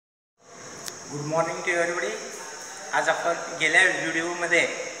Good morning to everybody. आज आपण गेल्या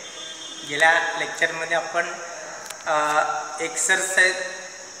लेक्चरमध्ये आपण एक्सरसाइज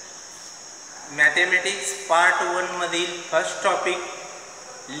मॅथेमॅटिक्स पार्ट 1 मधील first topic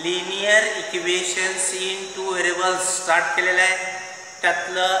linear equations in two variables start केलेला आहे.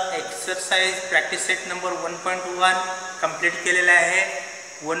 त्यातलं exercise practice set number 1.1 complete केलेला आहे.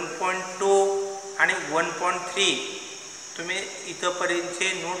 1.2 आणि 1.3 तुम्ही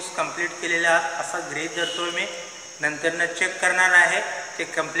इथंपर्यंतचे नोट्स कंप्लीट केलेला असा गृहीत धरतो मी. नंतरनं चेक करणार आहे, ते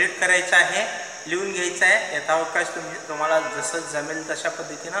कंप्लीट करायचं आहे, लिहून घ्यायचं आहे. यथावकाश तुम्हाला जसं जमेल तशा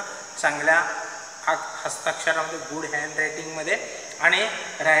पद्धतीनं चांगल्या हस्ताक्षरामध्ये गुड हँडरायटिंगमध्ये. आणि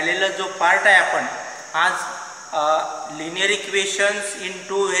राहिलेला जो पार्ट आहे आपण आज लिनियर इक्वेशन्स इन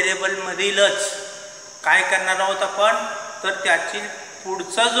टू व्हेरिएबलमधीलच काय करणार आहोत आपण, तर त्याची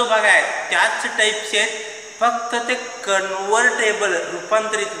पुढचा जो भाग आहे त्याच टाईपचे आहेत, फक्त ते कन्व्हर्टेबल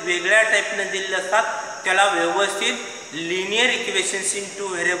रूपांतरित वेगळ्या टाईपने दिलेले असतात. त्याला व्यवस्थित linear equations in two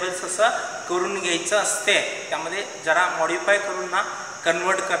variables असं करून घ्यायचं असते. त्यामध्ये जरा मॉडिफाय करून ना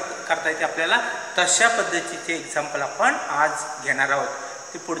कन्वर्ट करता येते आपल्याला. तशा पद्धतीचे एक्झाम्पल आपण आज घेणार आहोत.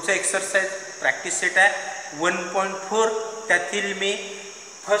 ते पुढचं एक्सरसाइज प्रॅक्टिस सेट आहे 1.4. त्यातील मी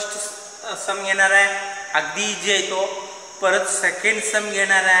फर्स्ट सम घेणार आहे, अगदी इझी आहे तो. परत सेकंड सम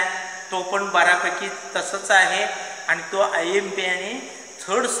घेणार आहे, तो पण बऱ्यापैकी तसंच आहे. आणि तो IMP आणि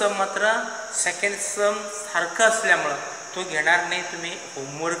थर्ड सम मात्र सेकंड सम सारखं असल्यामुळं तो घेणार नाही. तुम्ही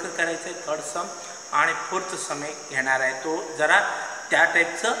होमवर्क करायचं आहे थर्ड सम. आणि फोर्थ सम एक घेणार आहे, तो जरा त्या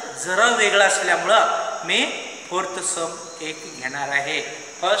टाईपचं जरा वेगळं असल्यामुळं मी फोर्थ सम एक घेणार आहे.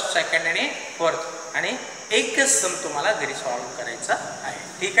 फर्स्ट, सेकंड आणि फोर्थ. आणि एकच सम तुम्हाला घरी सॉल्व्ह करायचा आहे.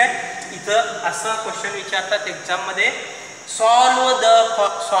 ठीक आहे. इथं असं क्वेश्चन विचारतात एक्झाममध्ये, solve the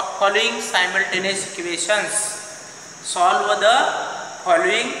following simultaneous equations. Solve the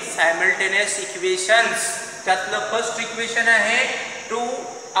following simultaneous equations. त्यातलं फर्स्ट इक्वेशन आहे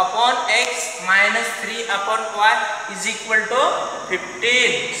 2/x - 3/y is equal to 15.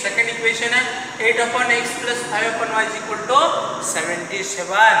 Second equation आहे 8/x + 5/y is equal to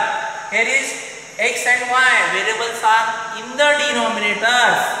 77. Here is x and y variables are in the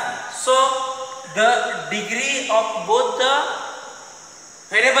denominators. So the degree of both the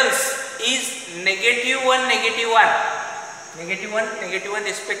variables is -1, -1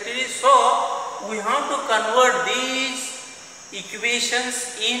 respectively. So we have to convert these equations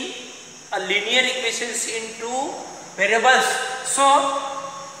in a linear equations into variables. So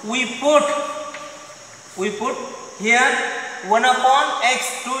we put here 1/x.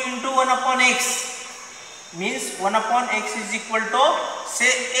 2 into 1/x means 1/x is equal to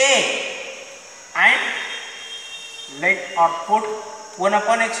say a, and let or put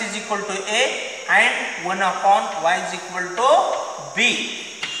 1/x is equal to a and 1/y is equal to b.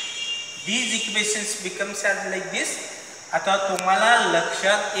 These equations becomes as like this. आता तुम्हाला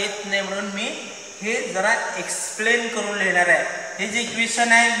लक्षात येत नाही म्हणून मी हे जरा explain करून लिहिणार आहे. हे जे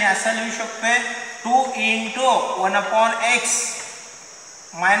इक्वेशन आहे मी असं लिहू शकतोय 2 into 1/x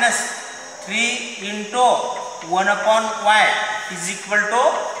minus 3 into 1/y is equal to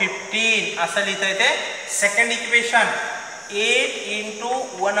 15 असं लिहिता येते. Second equation 8 into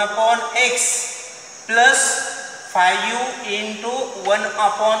 1/x plus 5 into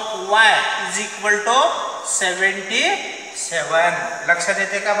 1/y is equal to 77. लक्षात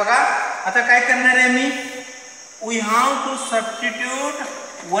येते का बघा. आता काय करणार आहे मी, we have to substitute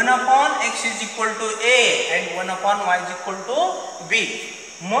 1/x is equal to a and 1/y is equal to b.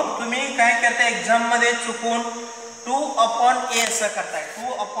 मग तुम्ही काय करता एक्झाम मध्ये चुकून 2/a असं करताय.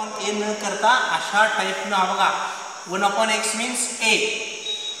 2/a न करता अशा टाईपनं बघा 1/x means a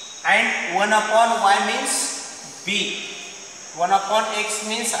and 1/y means b. 1/x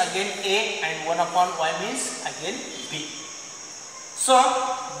means again a and 1/y means again b. So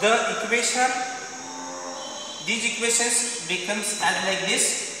the equation, these equations becomes as like this.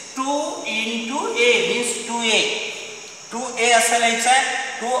 2 into a means 2a. 2a असं लिहायचं आहे.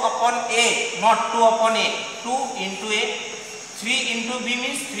 2/a not 2/a. 2 into a. 3 into b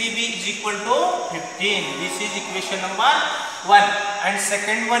means 3b is equal to 15. This is equation number 1. And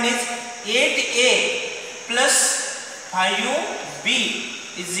second one is 8a plus 5b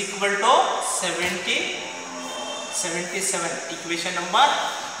is equal to 77. Equation number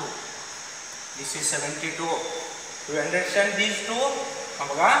 2. This is 72. You understand these two?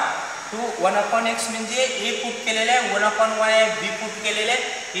 बघा 1/x म्हणजे a put केलेले आहे, 1/y b put केलेले आहे.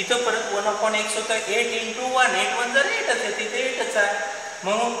 इथं परत 1/x होतं 8 into 1. 8 1 जर 8च आहे, तिथे 8च आहे.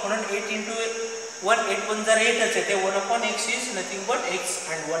 म्हणून 8 into 1 8 1 जर 8च आहे, ते 1/x is nothing but x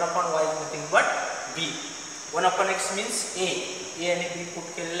and 1/y is nothing but b. 1/x means a ए आणि बी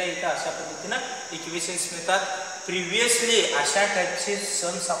पुट केलेलं आहे इथं अशा पद्धतीनं इक्वेशन्स मिळतात. प्रिव्हियसली अशा टाईपचे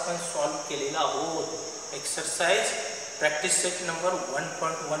सम्स आपण सॉल्व केलेला आहोत. एक्सरसाइज प्रॅक्टिस सेट नंबर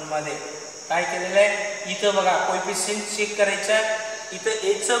 1.1 मध्ये काय केलेलं आहे, इथं बघा कोएफिशियंट चेक करायचं आहे. इथं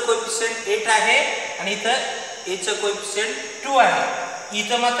एचं कोएफिशियंट 8 आहे आणि इथं एचं कोएफिशियंट 2 आहे.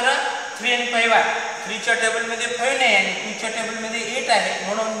 इथं मात्र 3 आणि 5 आहे. 3 च्या टेबलमध्ये 5 नाही आणि 2 च्या टेबलमध्ये 8 आहे.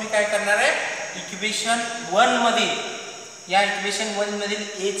 म्हणून मी काय करणार आहे, इक्वेशन 1 मधील या इक्वेशन 1 मधील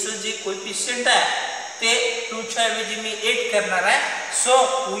एचं जे कोएफिशियंट आहे ते 2 च्या ऐवजी मी 8 करणार आहे. So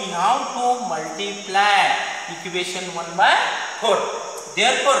we have to multiply equation 1 by 4.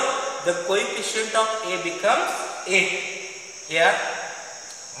 Therefore the coefficient of a becomes 8. Here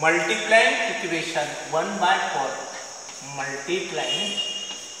multiplying equation 1 by 4, multiplying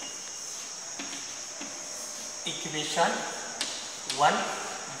equation 1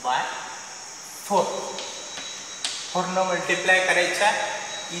 by 4 पूर्ण मल्टिप्लाय करायचा.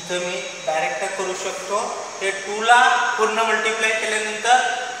 इथं मी डायरेक्ट करू शकतो. हे 2 ला पूर्ण मल्टिप्लाय केल्यानंतर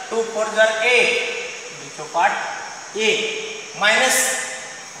 2 4 जार 8 बीचो part a minus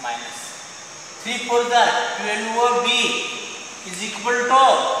 3 4 jar 12 b is equal to,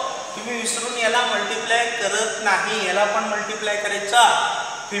 तुम्ही विसरून याला मल्टिप्लाय करत नाही, याला पण मल्टिप्लाय करायचा.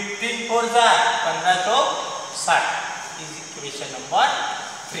 15 4 जार 15 तो 60 is equation number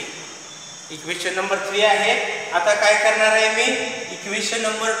 3. Equation number 3 आहे. आता काय करणार आहे मी, इक्वेशन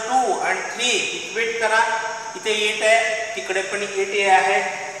नंबर 2 आणि 3 इक्वेट करा. इथे 8 आहे, तिकडे पण 8 आहे.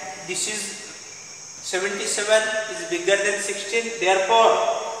 दिस is 77 is bigger than 16. Therefore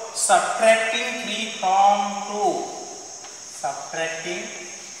subtracting 3 from 2, subtracting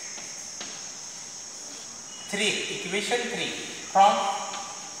 3, equation 3 from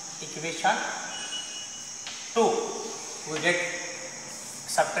equation 2, we get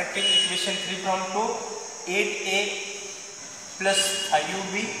subtracting equation 3 from 2, 8a plus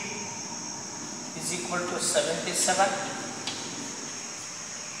 5b is equal to 77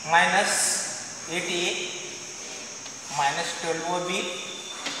 minus 8a minus 12b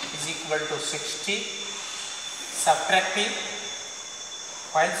is equal to 60. Subtracting,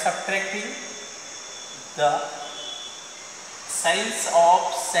 while subtracting, the signs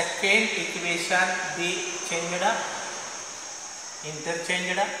of second equation be changed,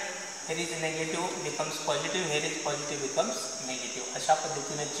 interchanged. Here is negative becomes positive, here is positive becomes negative. अशा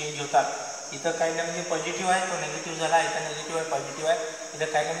पद्धतीने change होतात. इथं काय ना म्हणजे positive आहे तो negative झाला, इथं निगेटिव्ह आहे पॉझिटिव्ह आहे,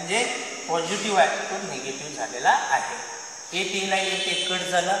 इथं काय ना म्हणजे पॉझिटिव्ह आहे तो निगेटिव्ह झालेला आहे. 8 ला 8 कट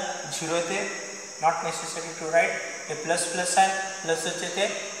झालं, 0 येते, नॉट नेसेसरी टू राईट. हे प्लस प्लस आहे, प्लसच येते.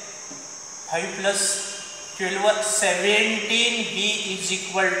 5 plus 12 17 b is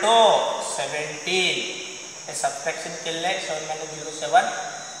equal to 17. हे सबट्रॅक्शन केलेलं आहे. 7 minus 0 7,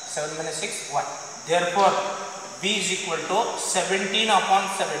 7 minus 6 1. Therefore b is equal to 17 upon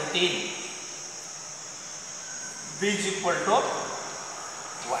 17. b is equal to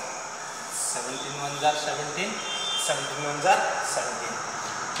 1. 17 1s are 17, 17 1s are 17.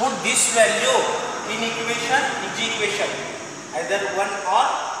 Put this value in equation, either 1 or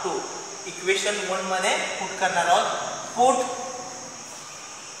 2. Equation 1 मध्ये put करणार आहोत. Put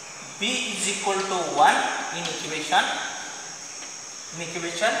b is equal to 1 in equation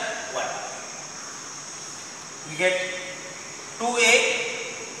 1. We get 2a,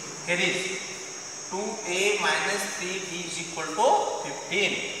 here is 2a minus 3b is equal to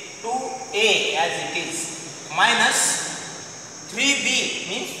 15. 2a as it is minus 3b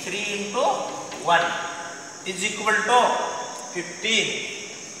means 3 into 1 is equal to 15.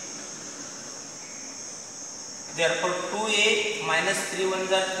 Therefore 2a minus 3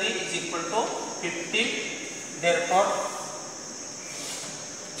 1s are 3 is equal to 15. Therefore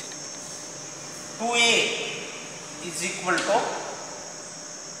 2a is equal to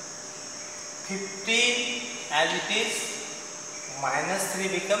 15 as it is, minus 3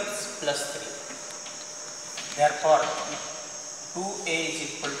 becomes plus 3. Therefore 2a is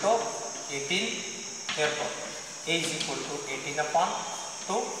equal to 18. Therefore a is equal to 18 upon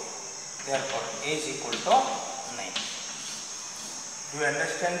 2. Therefore a is equal to 9. Do you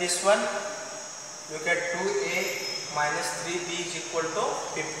understand this one? You get 2a minus 3b is equal to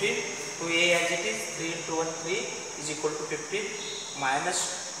 15. 2a as it is, 3 into 1 3 is equal to 15. Minus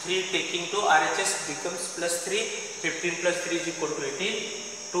 3 taking to RHS becomes plus 3. 15 plus 3 is equal to 18.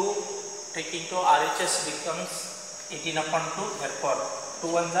 2 taking to RHS becomes 18 upon 2. Therefore 2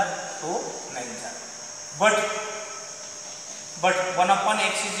 1s are 2 9s are. But 1 upon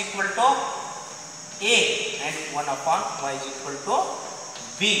x is equal to a and 1 upon y is equal to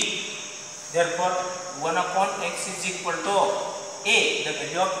b. Therefore 1 upon x is equal to a. The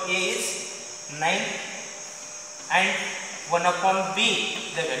value of a is 9 and 1 upon b,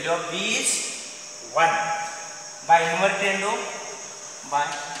 the value of b is 1. By invertendo, by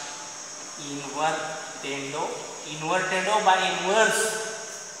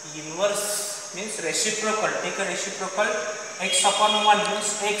inverse means reciprocal. Take a reciprocal. X upon 1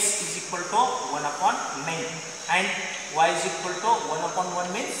 means x is equal to 1 upon 9 and y is equal to 1 upon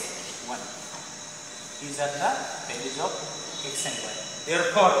 1 means 1. These are the values of x and y.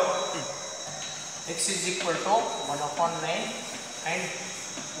 Therefore, x is equal to 1 upon 9 and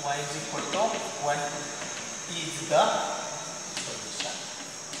y is equal to 1 is the solution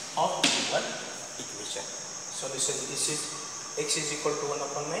of given equation. Solution, this is x is equal to 1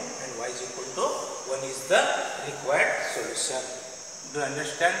 upon 9 and y is equal to 1 is the required solution. Do you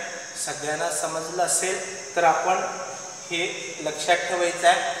understand? सगळ्यांना समजलं असेल तर आपण हे लक्षात ठेवायचं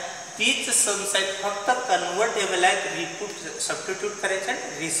आहे. तीच सम्स आहेत, फक्त कन्वर्टेबल आहेत. सबस्टिट्यूट करायचं आणि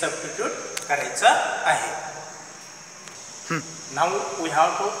रिसबस्टिट्यूट करायचं आहे. Now we have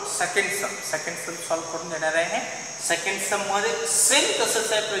to second sum solve करून देणार आहे. सेकंड सम मध्ये सेम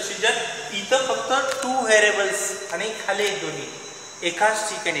तसंच आहे प्रोसिजर. इथं फक्त 2 व्हेरिएबल्स आणि खाली दोन्ही एकाच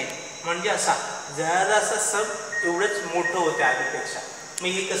ठिकाणी, म्हणजे असा जरासा सम एवढंच मोठं होतं आधीपेक्षा. मग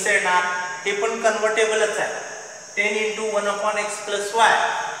हे कसं येणार? हे पण कन्वर्टेबलच आहे. 10 into 1 upon x plus y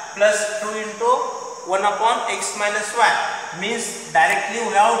plus 2 into 1 upon x minus y means directly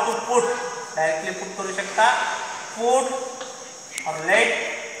we have to put करू शकता. Put or let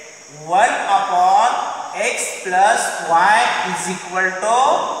 1 upon x plus y is equal to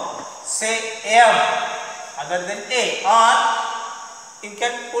say m other than a, or you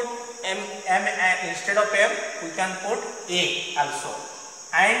can put m instead of m we can put a also,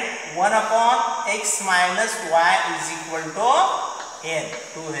 and 1 upon x minus y is equal to n.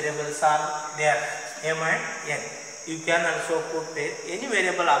 2 variables are there, m and n. You can also put any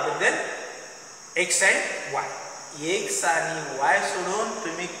variable other than x and y. x आणि y सोडून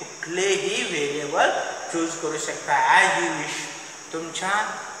तुम्ही कुठलेही variable choose करू शकता as you wish. तुमच्या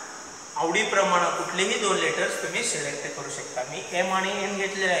आवडीप्रमाणे कुठलेही 2 letters तुम्ही सिलेक्ट करू शकता. मी m आणि n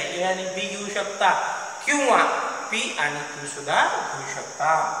घेतलेले आहे, a आणि b घेऊ शकता किंवा p आणि q सुद्धा घेऊ शकता.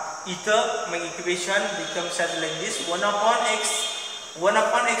 इथं मग equation becomes as like this. 1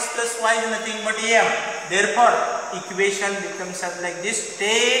 upon x plus y is nothing but m. Therefore, equation becomes as like this.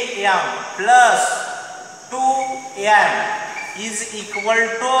 10m plus 2n is equal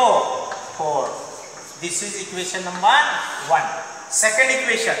to 4. This is equation number 1. Second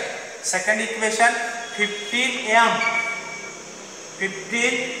equation 15m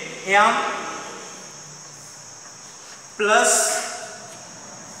plus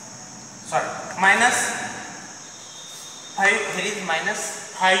minus 5, here is minus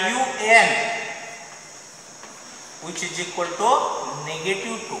 5n which is equal to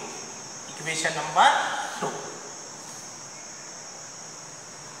 -2. Equation number 2.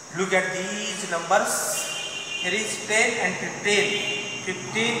 Look at these numbers. Here is 10 and 15.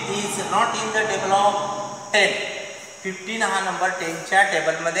 15 is not in the table of 10. 15 हा number 10 च्या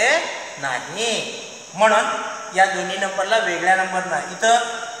table मध्ये नाही, म्हणून या दोन्ही नंबरला वेगळा number नाही. इथं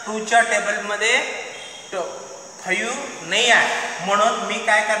 2 च्या टेबल मध्ये 5 नाही आहे, म्हणून मी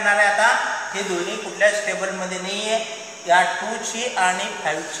काय करणार आहे आता, हे दोन्ही कुठल्याच टेबल मध्ये नाही आहे. या 2 ची आणि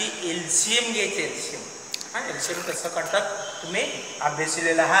 5 ची एलसीएम घ्यायचे. एलसीएम कसं करतात तुम्ही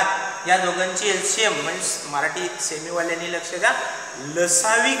अभ्यासलेला आहात. या दोघांची एलसीएम म्हणजे मराठी सेमीवाल्यांनी लक्ष द्या,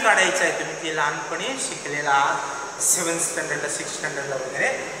 लसावी काढायचं आहे. तुम्ही ते लहानपणी शिकलेला आहात 7th स्टँडर्डला 6th स्टँडर्डला वगैरे,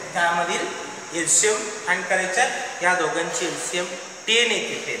 त्यामधील एलसीएम फाइंड करायचं. या दोघांची एलसीएम 10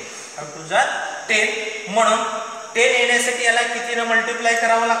 येते. 10 म्हणून 10 येण्यासाठी याला कितीने मल्टिप्लाय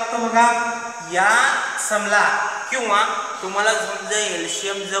करावं लागतं बघा या समला. किंवा तुम्हाला समजा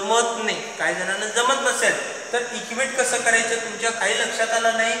एलसीएम जमत नाही, काही जणांना जमत नसेल तर इक्वेट कसं करायचं तुमच्या काही लक्षात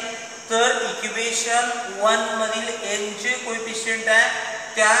आलं नाही, तर इक्वेशन 1 मधील n चे कोएफिशिएंट आहे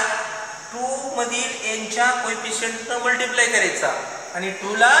त्या 2 मधील n च्या कोएफिशिएंटने मल्टिप्लाय करायचा आणि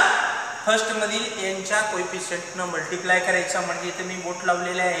 2 ला फर्स्ट मधील n च्या कोएफिशिएंटने मल्टिप्लाय करायचा. म्हणजे इथे मी बोट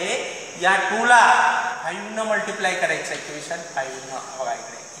लावलेले आहे. या 2 ला 5 ने मल्टिप्लाय करायचं. इक्वेशन 5 ने बघा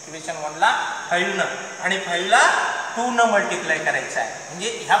इकडे, इक्वेशन 1 ला 5 ने आणि 5 ला 2 ने मल्टिप्लाय करायचं आहे. म्हणजे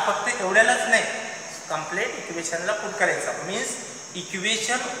ह्या फक्त एवढ्यालाच नाही, कंप्लीट इक्वेशनला पुट करायचं. मीन्स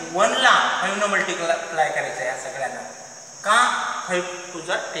इक्वेशन 1 ला 5 ने मल्टिप्लाय करायचं या सगळ्यांना. का 5 to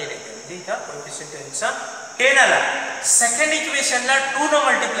the 10 येते, म्हणजे इथं कोएफिशिएंट चा 10 आला. सेकंड इक्वेशनला 2 ने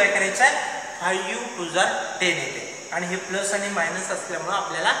मल्टिप्लाय करायचं आहे, 5 to the 10 येते. आणि हे प्लस आणि मायनस असल्यामुळे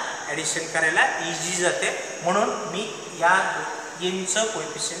आपल्याला ॲडिशन करायला इझी जाते. म्हणून मी या एनचं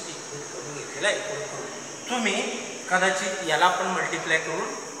कोएफिशिएंट इक्वेट करून घेतलेलं आहे. तुम्ही कदाचित याला पण मल्टिप्लाय करून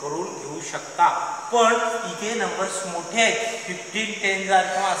करून घेऊ शकता. पण इथे नंबर्स मोठे आहेत, 15 10 जार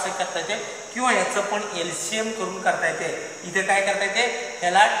किंवा असं करता येते किंवा याचं पण LCM करून करता येते. इथे काय करता येते,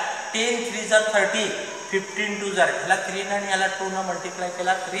 ह्याला 10 3 जार 30, 15 2 जार, ह्याला 3 आणि ह्याला 2 न मल्टिप्लाय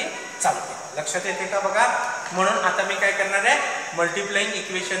केला तरी चालते. लक्षात येते का बघा. म्हणून आता मी काय करणार आहे, multiplying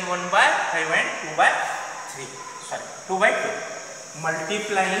equation 1/5 and 2/3 sorry 2/2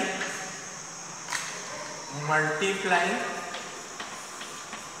 multiplying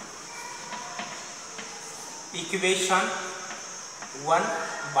equation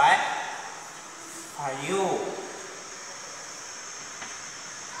 1/5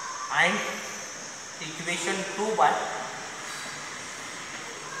 and equation 2/2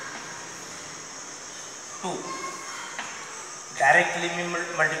 directly me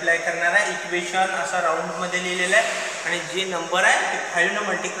multiply करणार आहे. इक्वेशन असं राऊंडमध्ये लिहिलेलं आहे आणि जे नंबर आहे ते 5 न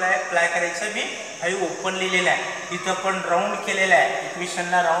मल्टिप्लाय करायचं. मी 5 ओपन लिहिलेलं आहे. इथं पण राऊंड केलेलं आहे.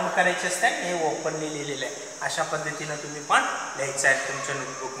 इक्वेशनला राऊंड करायचे असते, हे ओपनली लिहिलेलं आहे. अशा पद्धतीनं तुम्ही पण लिहायचं आहे तुमच्या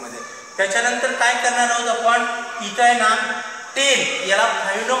नोटबुकमध्ये. त्याच्यानंतर काय करणार आहोत आपण, इथं आहे ना 10 याला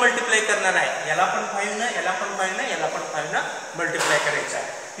 5 न मल्टिप्लाय करणार आहे. याला पण 5 न, याला पण 5 न, याला पण 5 न मल्टिप्लाय करायचं आहे.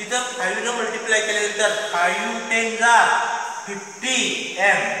 इथं 5 न मल्टिप्लाय केल्यानंतर 5 10 जार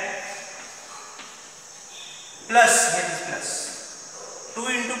 50m प्लस हे plus 2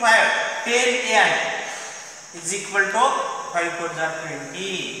 × 5 10n is equal to 5 4 जार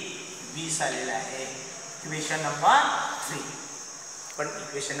 20 आलेला आहे. Equation number 3. पण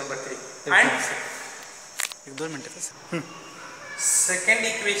इक्वेशन नंबर 3 आणि 1-2 मिनिटं. सेकंड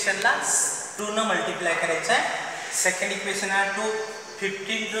इक्वेशनला 2 न मल्टिप्लाय करायचं आहे. सेकंड इक्वेशन आहे 2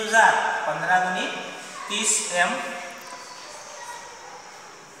 15 2 जार 15 × 30m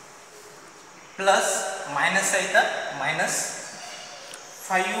प्लस मायनस आहे तर मायनस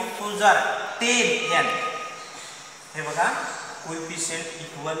 5 2 जार 10n. हे बघा कोएफिशियंट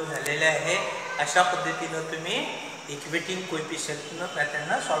इक्वल झालेले आहे. अशा पद्धतीनं तुम्ही इक्वेटिंग कोएफिशियंट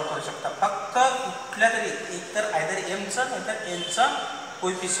पॅटर्न सॉल्व करू शकता. फक्त कुठल्या तरी एक तर आयदर mचं नाही तर nचं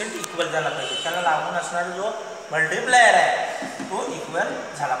कोएफिशियंट इक्वल झाला पाहिजे. त्याला लागून असणारा जो मल्टिप्लायर आहे तो इक्वल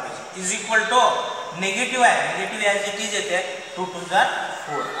झाला पाहिजे. इज इक्वल टू निगेटिव्ह आहे, निगेटिव्ह ॲज इट इज येते 2 2 जार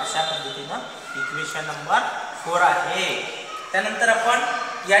 4. अशा पद्धतीनं इक्वेशन नंबर 4 आहे. त्यानंतर आपण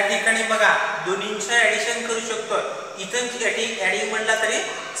या ठिकाणी बघा दोन्हींचं ॲडिशन करू शकतो. इथं ॲडिंग म्हणला तरी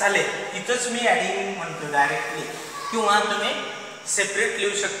चालेल. इथंच मी ॲडिंग म्हणतो डायरेक्टली, किंवा तुम्ही सेपरेट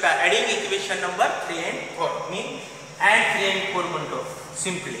लिहू शकता. Adding equation number 3 and 4. Me add 3 and 4 म्हणतो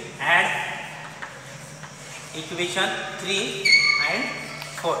सिम्पली. ॲड इक्वेशन 3 and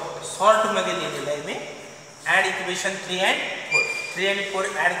 4 शॉर्टमध्ये लिहिलेलं आहे मी. Add equation 3 and 4. 3 and 4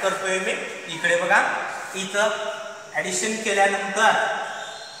 add करतोय मी. इकडे बघा इथं ॲडिशन केल्यानंतर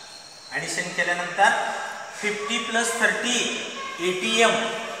 50 + 30 80m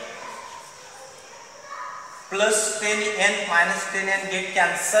plus 10n minus 10n get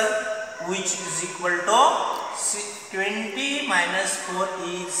cancel, which is equal to 20 minus 4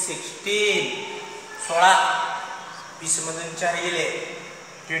 is 16. 16 20 मधून 4 गेले.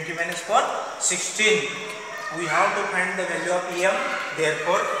 20 minus 4 16. We have to find the value of m.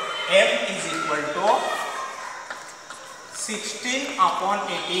 Therefore m is equal to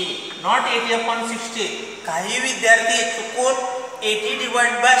 16/80, not 80/60. काही विद्यार्थी चुकून 80 /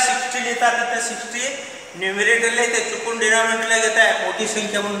 16 येतात. तिथे 60 न्यूमरेटरला ते चुकून डिनॉमिनेटरला घेत आहे. मोठी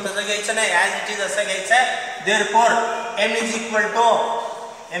संख्या म्हणून तसं घ्यायचं नाही, ॲज इट इज असं घ्यायचं आहे. Therefore m is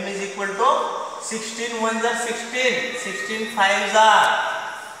equal to 16 1 jar 16, 16 5 jar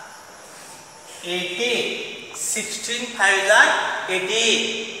 80, 16 5 jar 80.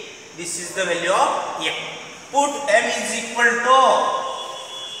 This is the value of m. Put m is equal to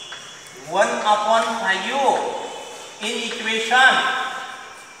 1/5 in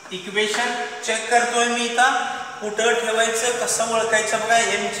equation check करतोय मी. इथं कुठं ठेवायचं, कसं ओळखायचं बघा.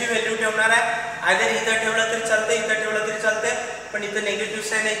 m ची व्हॅल्यू ठेवणार आहे. आधी इथं ठेवलं तरी चालतंय, इथं ठेवलं तरी चालतंय, पण इथं नेगेटिव्ह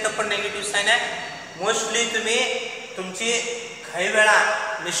साइन आहे, इथं पण नेगेटिव्ह साइन आहे. मोस्टली तुमची काही वेळा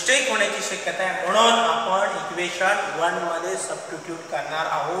मिस्टेक होण्याची शक्यता आहे. म्हणून आपण इक्वेशन 1 मध्ये सबस्टिट्यूट करणार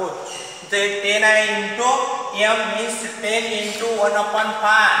आहोत. इथे 10 आहे इंटू m मीन्स 10 ×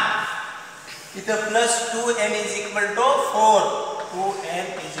 1/5. इथं plus 2n is equal to 4. 2n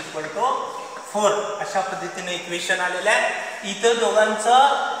is equal to 4. अशा पद्धतीने इक्वेशन आलेलं आहे. इथं दोघांचं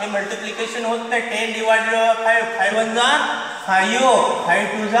हे मल्टिप्लिकेशन होत नाही. 10 / 5 5 1 जार 5, 5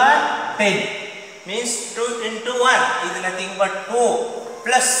 2 जार 10 means 2 × 1 is nothing but 2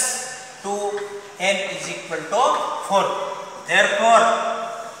 plus 2n is equal to 4. Therefore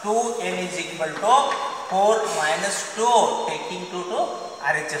 2n is equal to 4 minus 2, taking 2 to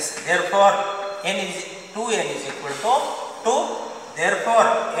RHS. Therefore 2n is equal to 2. therefore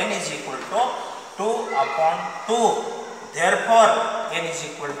n is equal to 2 upon 2, therefore n is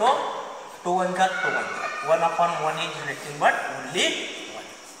equal to 2 1 जा 2 1 जा 1 upon 1 is nothing but only 1.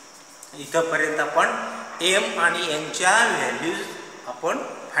 इथपर्यंत आपण m आणि n च्या values आपण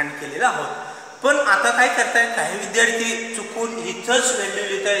find केलेला आहोत. पण आता काय करताय, काही विद्यार्थी चुकून इथंच value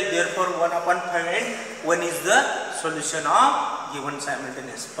लिहिताय, therefore 1 upon 5 and 1 is the solution of given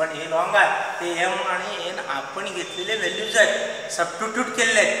simultaneous. पण हे रॉंग आहे. ते m आणि n आपण घेतलेले व्हॅल्यूज आहेत, सबस्टिट्यूट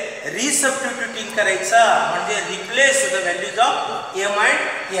केलेले आहेत. रिसबस्टिट्यूटिंग करायचं म्हणजे replace the values of m and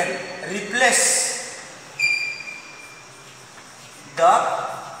n, replace the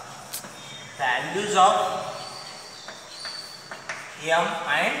values of m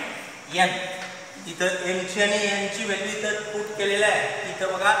and n. इथं m ची आणि n ची व्हॅल्यू इथं पुट केलेलं आहे.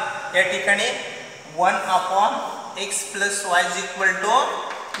 इथं बघा या ठिकाणी 1 upon x plus y is equal to,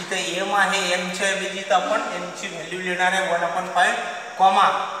 इथं m आहे, m च्या ऐवजी इथं आपण m ची व्हॅल्यू लिहिणार आहे 1 upon 5, comma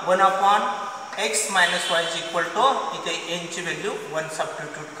 1 upon x minus y is equal to, इथं n ची व्हॅल्यू 1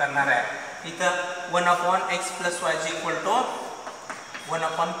 सबस्टिट्यूट करणार आहे. इथं 1 upon x plus y is equal to 1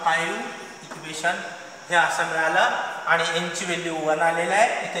 upon 5 equation हे असं मिळालं आणि n ची व्हॅल्यू 1 आलेला आहे.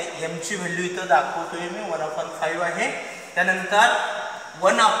 इथे m ची व्हॅल्यू इथं दाखवतोय मी 1 upon 5 आहे. त्यानंतर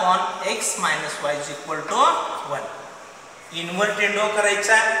 1 upon x minus y is equal to 1. इन्व्हर्टेंडो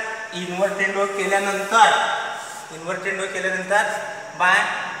करायचा. इन्व्हर्टेंडो केल्यानंतर बाय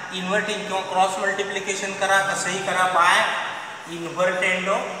इन्व्हर्टिंग किंवा क्रॉस मल्टिप्लिकेशन करा, कसंही करा, बाय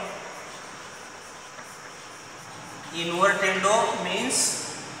इन्व्हर्टेंडो मीन्स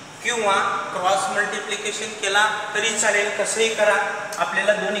किंवा क्रॉस मल्टिप्लिकेशन केला तरी चालेल, कसंही करा.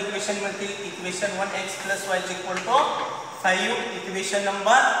 आपल्याला दोन इक्वेशन मिळतील. Equation 1 x plus y is equal to 5, equation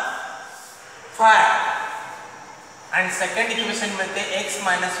number 5 and second equation मिळते x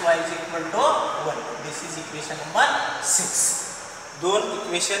minus y is equal to 1. This is equation number 6. दोन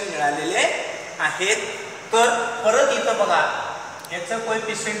इक्वेशन मिळालेले आहेत. तर परत इथं बघा याचं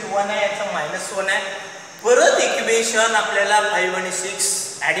कोएफिशिएंट 1 आहे, याचं -1 आहे. परत इक्वेशन आपल्याला 5 आणि 6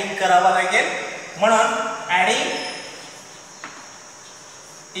 ऍडिंग करावं लागेल. म्हणून adding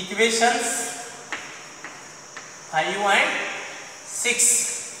equations 5 and 6,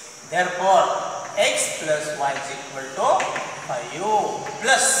 therefore x plus y is equal to 5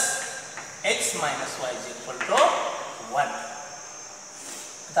 plus x minus y is equal to 1.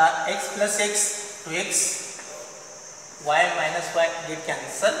 आता x plus x to x, y minus y get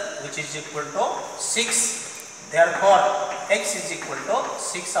cancel, which is equal to 6. Therefore x is equal to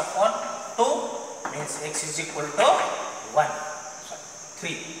 6 upon 2 means x is equal to 1.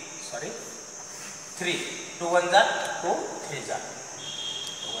 3. 2 1 जा 2 3 जा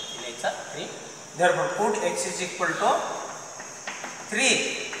 3. Therefore put x is equal to 3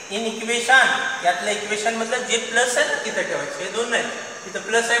 in equation. यातल्या equation मधलं जे plus आहे ना तिथं ठेवायचं. हे दोन नाही, इथं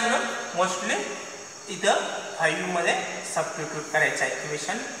प्लस आहे म्हणून मोस्टली इथं 5 मध्ये सबस्टिट्यूट करायचं आहे.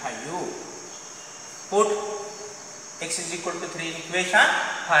 Equation 5 put x is equal to 3 in equation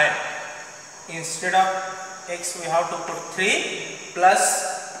 5. Instead of x we have to put 3 plus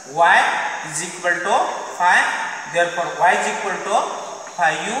y is equal to 5. Therefore y is equal to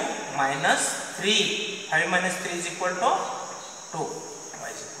 5 minus 3. 5 minus 3 is equal to 2.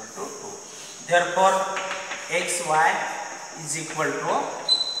 Y is equal to 2. Therefore x y is equal to,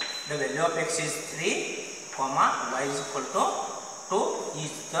 the value of x is 3 comma y is equal to 2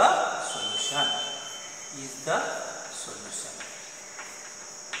 is the solution.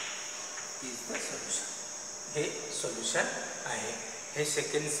 हे solution आहे. हे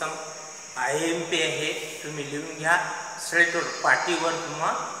second सम IMP आहे. तुम्ही लिहून घ्या straight पाटीवर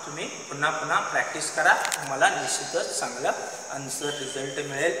किंवा तुम्ही पुन्हा प्रॅक्टिस करा. तुम्हाला निश्चितच चांगला आन्सर रिझल्ट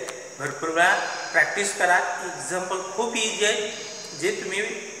मिळेल. भरपूर वेळा प्रॅक्टिस करा. एक्झाम्पल खूप इझी आहे. जे तुम्ही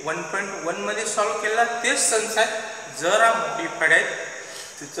 1.1 मध्ये सॉल्व केला तेच सन्स आहेत. जरा मॉडिफाईड आहेत,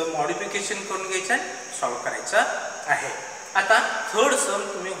 तिचं मॉडिफिकेशन करून घ्यायचं आहे, सॉल्व करायचं आहे. आता थर्ड सम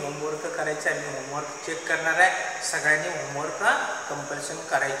तुम्ही होमवर्क करायचं आहे. मी होमवर्क चेक करणार आहे. सगळ्यांनी होमवर्क कंपल्शन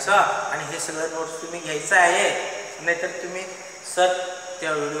करायचं आणि हे सगळं नोट्स तुम्ही घ्यायचं आहे. नाहीतर तुम्ही सर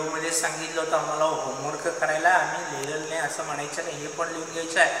त्या व्हिडिओमध्ये सांगितलं होतं आम्हाला होमवर्क करायला, आम्ही लिहिलेलं नाही असं म्हणायचं नाही. हे पण लिहून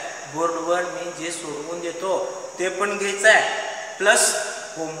घ्यायचं आहे. बोर्डवर मी जे सोडवून देतो ते पण घ्यायचं आहे, प्लस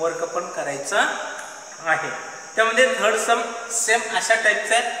होमवर्क पण करायचं आहे. त्यामध्ये थर्ड सम सेम अशा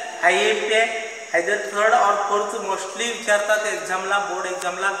टाईपचं आहे. IMP आहे. आयदर थर्ड और फोर्थ मोस्टली विचारतात एक्झामला, बोर्ड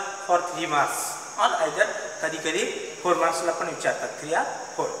एक्झामला फॉर 3 मार्क्स और आयदर कधी 4 मार्क्सला पण विचारतात. 3 or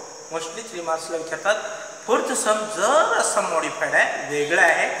 4 मोस्टली 3 मार्क्सला विचारतात. फोर्थ सम जर असं मॉडिफाईड आहे, वेगळं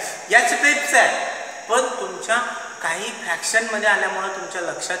आहे, याच टाईपचं आहे, पण तुमच्या काही फ्रॅक्शनमध्ये आल्यामुळे तुमच्या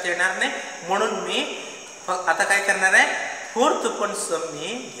लक्षात येणार नाही. म्हणून मी आता काय करणार आहे, फोर्थ पण सम मी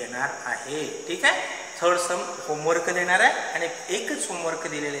घेणार आहे. ठीक आहे. थर्ड सम होमवर्क देणार आहे आणि एकच होमवर्क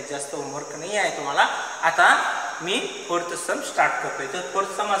दिलेले आहे, जास्त होमवर्क नाही आहे तुम्हाला. आता मी फोर्थ सम स्टार्ट करतोय. तर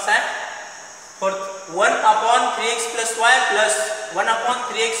फोर्थ सम असा आहे, fourth 1/3x + y plus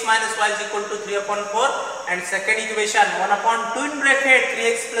 1/3x - y is equal to 3/4 and second equation 1/2 in bracket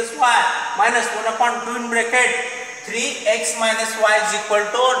 3x + y minus 1/2 in bracket 3x - y is equal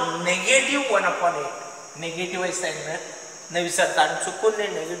to -1/8. Negative आहे साईन न विसरता आणि चुकून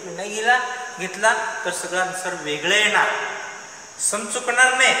नेगेटिव्ह नाही घेतला तर सगळं आन्सर वेगळं येणार. सम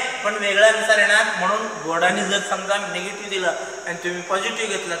चुकणार नाही पण वेगळा आन्सर येणार. म्हणून बोर्डाने जर समजा निगेटिव्ह दिलं आणि तुम्ही पॉझिटिव्ह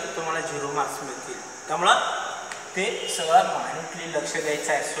घेतला तर तुम्हाला 0 मार्क्स मिळतील. त्यामुळं ते सगळं मायन्युटली लक्ष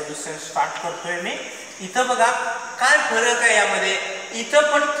द्यायचं आहे. सोल्युशन स्टार्ट करतोय मी. इथं बघा काय फरक आहे यामध्ये. इथं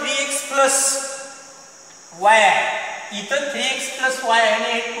पण 3x + y आहे, इथं 3x + y आहे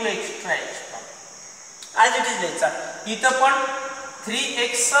आणि 2 एक्स्ट्रा आज इट इज द्यायचा. इथं पण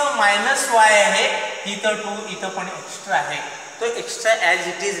 3x - y आहे, इथं 2, इथं पण एक्स्ट्रा आहे. तो एक्स्ट्रा ॲज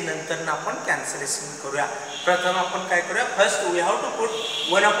इट इज नंतर आपण कॅन्सलेशन करूया. प्रथम आपण काय करूया, first we have to put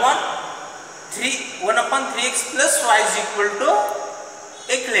 1/3x + y is equal to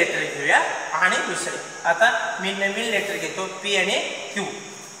एक लेटर घेऊया आणि दुसरे. आता मी नवीन लेटर घेतो P आणि Q.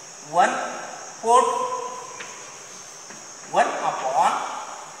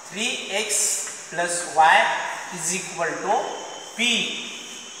 1/3x + y is equal to P,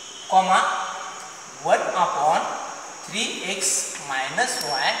 1/3x -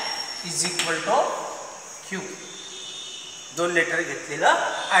 y is equal to Q. दोन लेटर घेतलेलं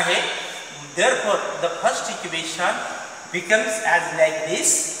आहे. Therefore, the first equation becomes as like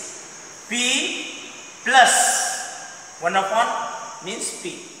this: P plus 1/, means P.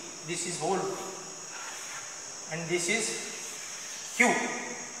 This is whole P, and this is Q.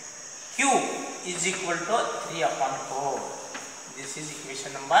 Q is equal to 3/4. This is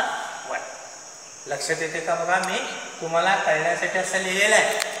equation number 1. लक्षात येते का बघा. मी तुम्हाला कळण्यासाठी असं लिहिलेलं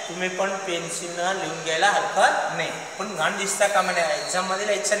आहे. तुम्ही पण पेन्सिलनं लिहून घ्यायला हरकत नाही, पण घाण दिसता का म्हणे एक्झाममध्ये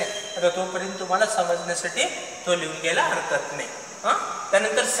लिहायचं नाही. आता तोपर्यंत तुम्हाला समजण्यासाठी तो लिहून घ्यायला हरकत नाही.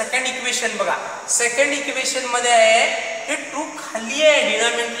 त्यानंतर सेकंड इक्वेशन बघा. सेकंड इक्वेशन मध्ये आहे हे 2 खाली आहे,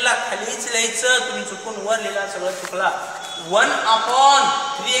 डिनॉमिनेटरला खालीच लिहायचं. तुम्ही चुकून वर लिहिला, सगळं चुकला.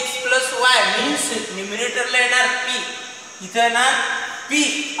 1/3x + y मीन्स न्यूमरेटरला येणार P, इथे येणार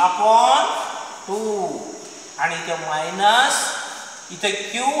P/2 आणि इथे मायनस इथे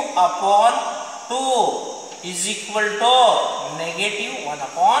Q/2 is equal to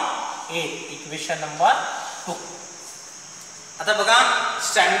 -1/8. Equation number 2. आता बघा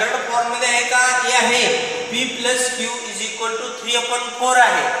स्टँडर्ड फॉर्म मध्ये आहे का, हे आहे P + Q is equal to 3/4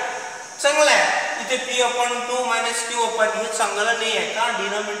 आहे. चांगलं आहे. इथे P/2 - Q/, हे चांगलं नाही आहे का,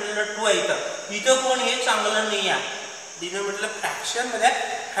 डिनॉमिनेटरला 2 आहे. इथं पण हे चांगलं नाही आहे. डिनॉमिनेटरला फ्रॅक्शन मध्ये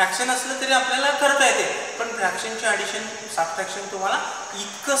फ्रॅक्शन असलं तरी आपल्याला करता येते, पण फ्रॅक्शनचे ॲडिशन सबट्रॅक्शन तुम्हाला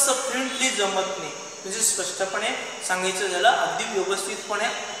इतकं फ्लुएंटली जमत नाही. म्हणजे स्पष्टपणे सांगायचं झालं, अगदी व्यवस्थितपणे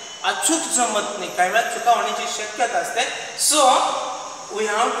अचूक जमत नाही. काही वेळा चुका होण्याची शक्यता असते. So we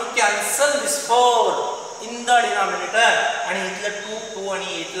have to cancel this 4 in the denominator आणि इथलं 2 आणि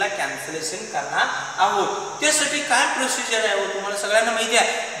 8 ला कॅन्सलेशन करणार आहोत. त्यासाठी काय प्रोसिजर आहे तुम्हाला सगळ्यांना माहिती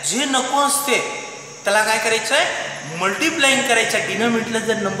आहे. जे नको असते त्याला काय करायचं आहे, मल्टिप्लाइंग करायचं. डिनॉमिनेटरला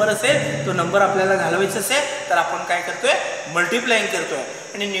जर नंबर असेल, तो नंबर आपल्याला घालवायचा असेल तर आपण काय करतोय, मल्टिप्लाइंग करतोय.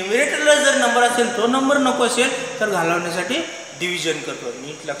 आणि न्यूमरेटरला जर नंबर असेल, तो नंबर नको असेल तर घालवण्यासाठी डिव्हिजन करतो.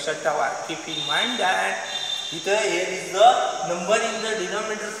 नीट लक्षात ठेवा. कीप इन माइंड दॅट इथं here is the number in the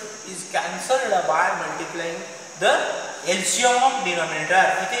denominator is cancelled by multiplying the LCM of denominator.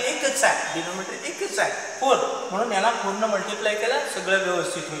 इथे एकच आहे, डिनॉमिनेटर एकच आहे 4, म्हणून याला पूर्ण मल्टिप्लाय केलं सगळं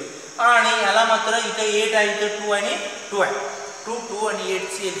व्यवस्थित होईल. आणि याला मात्र इथे 8 आहे, इथे 2 आणि 2 आहे. 2 आणि 8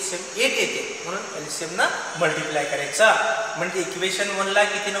 ची LCM 8 येते, म्हणून LCM न मल्टिप्लाय करायचं. म्हणजे इक्वेशन 1 ला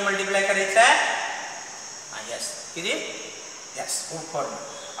कितीनं मल्टिप्लाय करायचं आहे, यस किती, यस 4.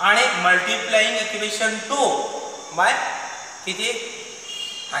 आणि मल्टिप्लाइंग इक्वेशन 2 बाय किती,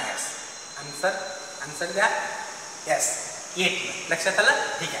 यस आन्सर द्या, यस 8. लक्षात आलं.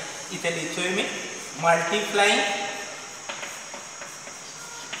 ठीक आहे. इथे लिहितोय मी multiplying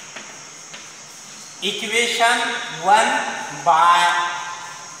equation 1 by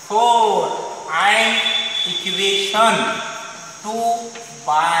 4 and equation 2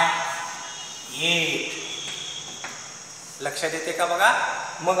 by 8. लक्षात येते का बघा.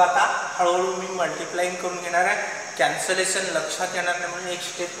 मग आता हळूहळू मी मल्टिप्लाइंग करून घेणार आहे. कॅन्सलेशन लक्षात येणार नाही म्हणून एक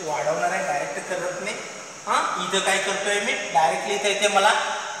स्टेप वाढवणार आहे, डायरेक्ट करत नाही. इथं काय करतोय मी, डायरेक्टली इथे मला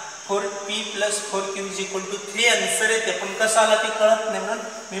 4P + 4Q is equal to 3 answer येते, पण कसं आलं ते कळत नाही म्हणून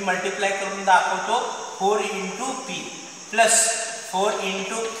मी मल्टिप्लाय करून दाखवतो. 4 × P plus 4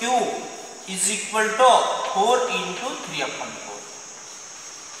 into Q is equal to 4 into 3/4.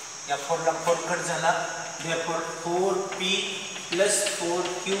 या 4ला 4 कट झाला. therefore 4p plus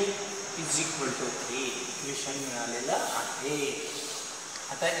 4q is equal to 3 equation मिळालेलं आहे.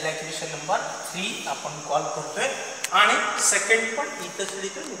 आता याला इक्वेशन नंबर 3 आपण कॉल करतोय. आणि सेकंड पण इथंच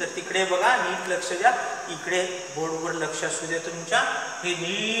लिहितो. तर तिकडे बघा, नीट लक्ष द्या. इकडे बोर्डवर लक्ष असू द्या तुमच्या. हे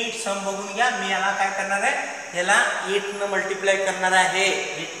नीट सम बघून घ्या. मी याला काय करणार आहे, याला 8 न मल्टिप्लाय करणार आहे.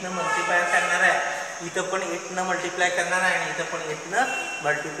 8 न मल्टिप्लाय करणार आहे. इथं पण 8 न मल्टिप्लाय करणार आहे आणि इथं पण 8 न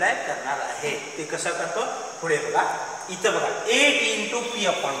मल्टिप्लाय करणार आहे. ते कसं करतो पुढे बघा. इथं बघा 8 into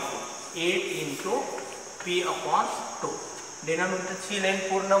p/2. 8 into p/2. डिनॉमिनेटरची line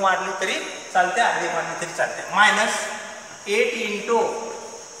पूर्ण मारली तरी चालते, अर्धी मारली तरी चालते. मायनस 8 इंटू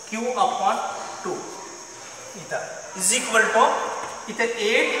q/2 इथं इज इक्वल टू, इथं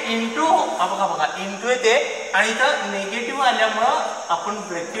 8 इंटू बघा इंटू येते आणि इथं निगेटिव्ह आल्यामुळं आपण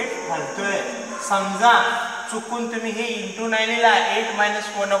ब्रॅकेट घालतोय. समजा चुकून तुम्ही हे इंटू नाही लिहिला, 8 -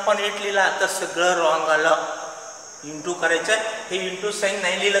 1/8 लिहिला तर सगळं रॉंग आलं. इंटू करायचं, हे इंटू साईन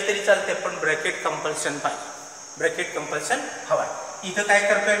नाही लिहिलं तरी चालते, पण ब्रॅकेट कंपल्सन पाहिजे. ब्रॅकेट कंपल्सन हवा. इथं काय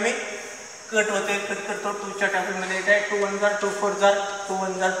करतोय मी, कट होते, कट करतो. 2च्या टॅबलेटमध्ये येत आहे 2 1 जार 2 4 जार 2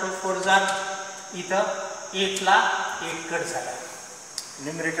 1 जार 2 4 जार. इथं 8ला 8 कट झाला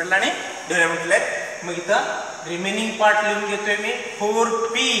न्यूमरेटरला आणि डिनॉमिनेटरला. मग इथं रिमेनिंग पार्ट लिहून घेतोय मी.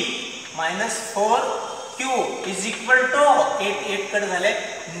 4p minus 4q is equal to 8 cut झाले,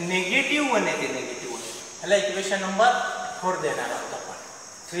 निगेटिव्ह 1 येते, निगेटिव्ह 1. ह्याला इक्वेशन नंबर 4 देणार आहोत आपण.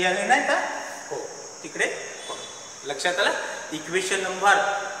 3 आले नाही का, हो तिकडे लक्षात आलं. इक्वेशन नंबर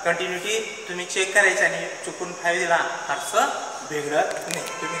कंटिन्युटी तुम्ही चेक करायचं आणि चुकून 5 दिला फारसं वेगळं नाही,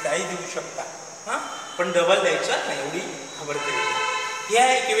 तुम्ही काही देऊ शकता. हां, पण डबल द्यायचं नाही, एवढी खबरदारी. या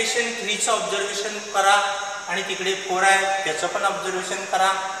इक्वेशन 3चं ऑब्झर्वेशन करा आणि तिकडे 4 आहे त्याचं पण ऑब्झर्वेशन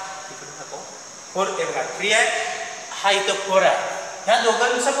करा. तिकडे टाको 4 ते बघा 3 आहे, हा इथं 4 आहे. ह्या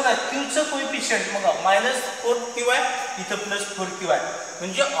दोघांचं बघा क्यूचं कोएफिशियंट बघा -4q आहे, इथं +4q आहे.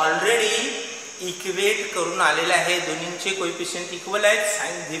 म्हणजे ऑलरेडी इक्वेट करून आलेले आहे. दोन्हींचे कोएफिशियंट इक्वल आहेत,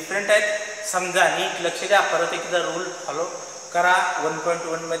 साइन डिफरंट आहेत. समजा नीट लक्ष द्या. परत एकदा रूल फॉलो करा.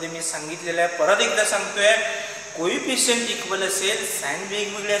 1.1 मध्ये मी सांगितलेलं आहे, परत एकदा सांगतोय. कोएफिशियंट इक्वल असेल, साइन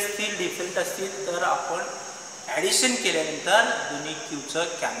वेगवेगळे असतील, डिफरंट असतील, तर आपण ॲडिशन केल्यानंतर दोन्ही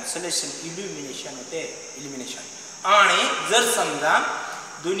क्यूचं कॅन्सलेशन, इलिमिनेशन होते, इलिमिनेशन. आणि जर समजा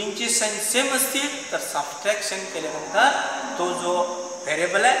दोन्हींची साइन सेम असतील तर सबट्रॅक्शन केल्यानंतर तो जो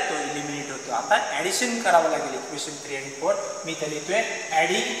व्हेरिएबल आहे तो इलिमिनेट होतो. आता ॲडिशन करावं लागेल इक्वेशन 3 आणि 4. मी इथे लिहितोय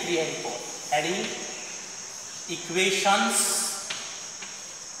ॲडिंग 3 आणि 4. Adding equations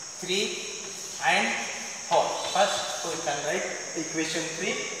 3 and 4. First we can write equation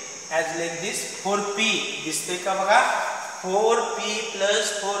 3 as like this. 4p दिसते का बघा, 4p plus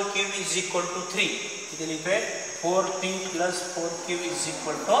 4q is equal to 3. इथे लिहितोय 4p plus 4q is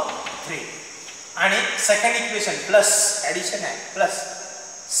equal to 3. आणि सेकंड इक्वेशन प्लस ॲडिशन आहे, प्लस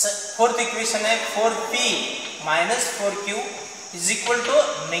फोर्थ इक्वेशन आहे 4p minus 4q is equal to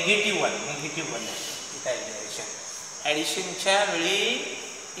 -1. Negative 1 आहे equation. ॲडिशनच्या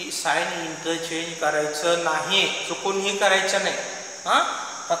वेळी साइन इंटरचेंज करायचं नाही, चुकूनही करायचं नाही. हां,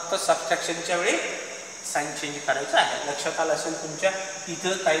 फक्त सबट्रॅक्शनच्या वेळी साइन चेंज करायचं आहे. लक्षात आलं असेल तुमच्या.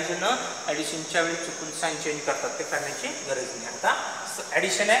 इथं काही जण ॲडिशनच्या वेळी चुकून साइन चेंज करतात, ते करण्याची गरज नाही. आता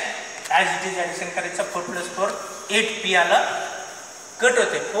ॲडिशन आहे, ॲज इट इज ॲडिशन करायचं. 4 + 4 8p आलं, कट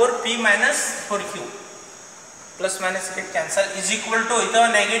होते 4p minus 4q plus minus इकडे कॅन्सल इज इक्वल टू,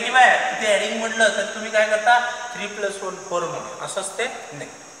 इथं नेगेटिव्ह आहे, इथे ॲडिंग म्हटलं तर तुम्ही काय करता 3 + 1 4 म्हणून असं असते नाही.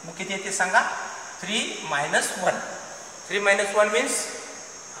 मग किती येते सांगा, 3 - 1. 3 - 1 मीन्स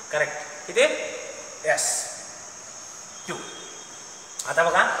करेक्ट किती, यस q. आता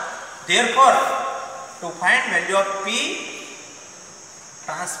बघा, therefore to find value of p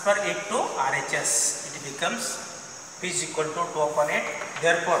transfer it to RHS, it becomes p is equal to 2/8.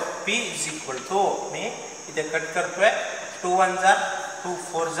 therefore p is equal to, मी इथे कट करतोय, 2 1 जार 2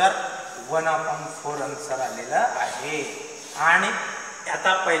 4 जार 1/4 आन्सर आलेला आहे. आणि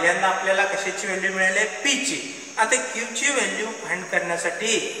आता पहिल्यांदा आपल्याला कशाची व्हॅल्यू मिळाली, p ची. आता q ची व्हॅल्यू फाइंड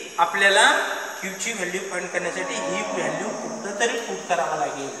करण्यासाठी आपल्याला ही व्हॅल्यू कुठंतरी पुट करावं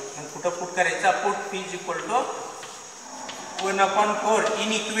लागेल. कुठं पुट करायचं, put p is equal to 1/4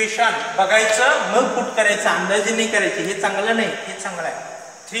 in equation बघायचं, मग पुट करायचं, अंदाजे नाही करायची. हे चांगलं नाही, हे चांगलं आहे.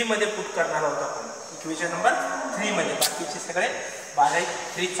 3 मध्ये पुट करणार आहोत आपण, इक्वेशन नंबर 3 मध्ये. बाकीचे सगळे 12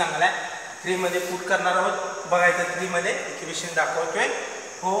 3 चांगला आहे. 3 मध्ये पुट करणार आहोत, बघायचं. 3 मध्ये इक्वेशन दाखवतोय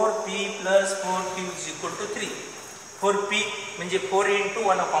 4p + 4q = 3. 4p म्हणजे 4 ×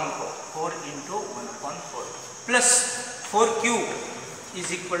 1/4, 4 × 1/4 plus 4Q is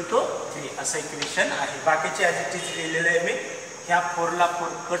equal to 3 असं इक्वेशन आहे. बाकीचे ॲज इट इज लिहिलेलं आहे मी. ह्या 4ला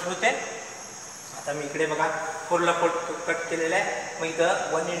 4 कट होते. आता मी इकडे बघा 4ला 4 कट केलेलं आहे. मग इथं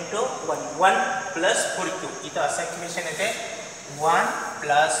 1 × 1 1 + 4Q इथं असं इक्वेशन येते 1 +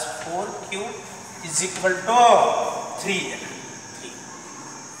 4Q इज इक्वल टू 3.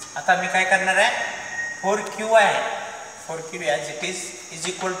 आता मी काय करणार आहे 4Q आहे 4Q as it is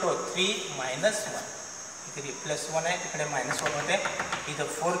equal to 3 - 1 इथे +1 आहे तिकडे -1 होते. इथं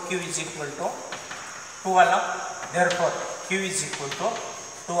 4Q इज इक्वल टू 2 आला. Therefore Q is equal to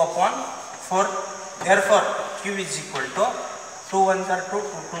 2/4. Therefore Q is equal to 2 × 1 = 2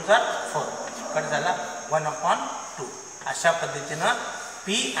 2 × 2 = 4 cut झाला 1/2. अशा पद्धतीनं P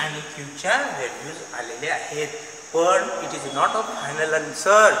आणि Qच्या व्हॅल्यूज आलेले आहेत. पण it is not a final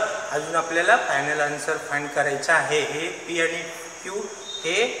answer. अजून आपल्याला फायनल आन्सर फाइंड करायचं आहे. हे P आणि Q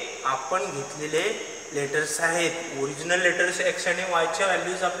हे आपण घेतलेले लेटर्स आहेत. ओरिजिनल लेटर्स X आणि Yच्या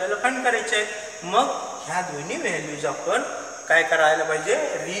व्हॅल्यूज आपल्याला फाइंड करायचे आहेत. मग ह्या दोन्ही व्हॅल्यूज आपण काय करायला पाहिजे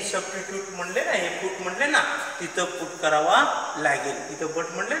रिसबस्टिट्यूट म्हणले ना हे पुट म्हणले ना तिथं पुट करावा लागेल. इथं बट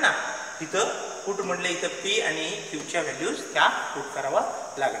म्हणले ना तिथं पुट म्हणले इथं P आणि Qच्या व्हॅल्यूज त्या पुट करावा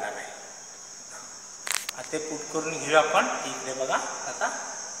लागणार आहे. आता पुट करून घेऊ आपण. इकडे बघा आता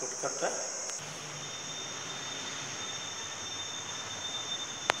पुट करतोय.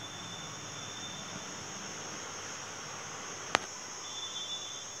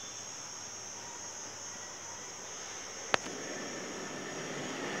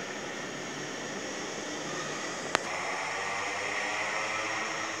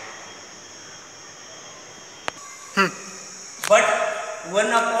 But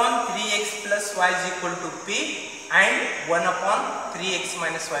 1/3x + y is equal to P and 1/3x - y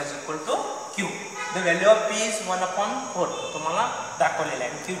is equal to Q. The value of P is 1/4 तुम्हाला दाखवलेलं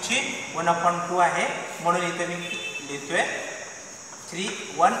आहे. Q ची 1/2 आहे म्हणून इथे मी लिहितोय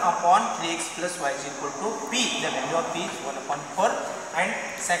 1/3x + y is equal to P. The value of P is 1/4 and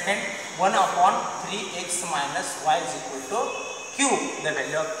second 1/3x - y is equal to Q. The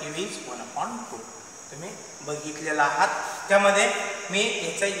value of Q is 1/2. तुम्ही बघितलेला आहात. त्यामध्ये मी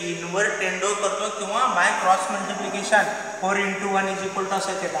याचा इन्व्हर्ट टेंडो करतो किंवा by cross multiplication 4 × 1 is equal to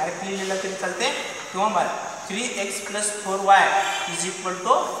असं ते directly लिहिलं तरी चालते किंवा bye 3x + 4y is equal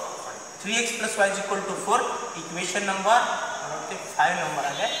to 3x + y is equal to 4 equation number 5 number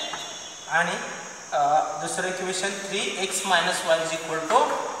आले. आणि दुसरं equation 3x - y is equal to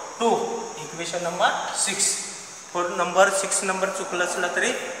 2 equation number 6. 4 number 6 number चुकलं असलं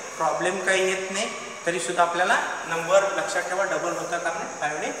तरी प्रॉब्लेम काही येत नाही. तरी सुद्धा आपल्याला नंबर लक्षात ठेवा डबल होता कारण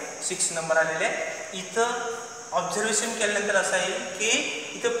 5 आणि 6 नंबर आलेले. इथं ऑब्झर्वेशन केल्यानंतर असं येईल की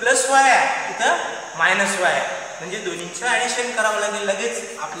इथं +y आहे इथं -y आहे म्हणजे दोन्हींचं ॲडिशन करावं लागेल. लगेच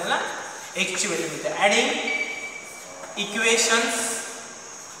आपल्याला x ची व्हॅल्यू मिळते. Adding equations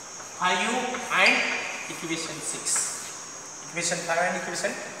 5 and equation 6. Equation 5 and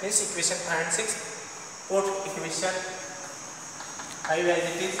equation means equation 5 and 6 both equation 5 as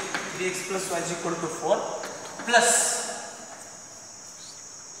it is 3x + y is equal to 4 plus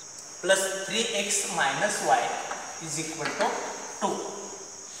 3x - y is equal to 2.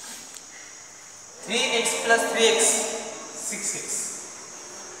 3x + 3x 6x.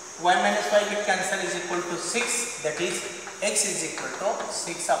 y - y get cancel is equal to 6. That is x is equal to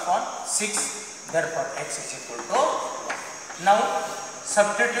 6/6. Therefore x is equal to 1. Now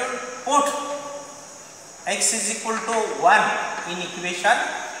substitute put x is equal to 1 in equation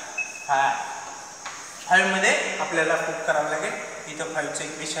 5. 5 मध्ये आपल्याला put करावं लागेल. इथं 5 चं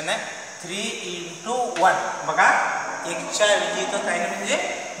equation आहे 3 × 1. बघा x च्या ऐवजी इथं काय नाही म्हणजे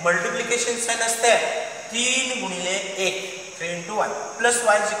मल्टिप्लिकेशन साइन असते 3 × 1 3 × 1 + y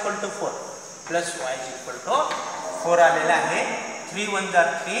is equal to 4 + y is equal to 4 आलेला आहे. 3 × 1 =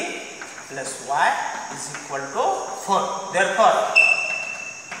 3 + y is equal to 4. Therefore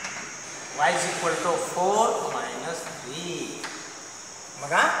y is equal to 4 - 3.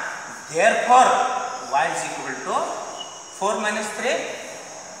 बघा therefore y is equal to 4 - 3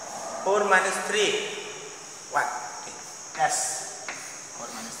 4 - 3 1. yes 4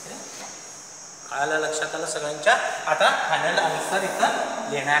 - 3 1. कळालं लक्षात आलं सगळ्यांच्या. आता फायनल आन्सर इथं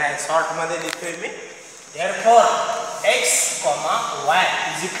लिहिणार आहे. शॉर्ट मध्ये लिहितोय मी therefore x, y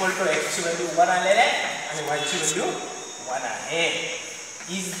is equal to x ची व्हॅल्यू 1 आलेली आहे आणि y ची व्हॅल्यू 1 आहे.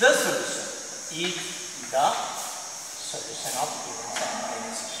 is the solution of given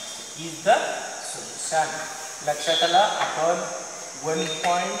sentence. is the solution. लक्षात आलं. आपण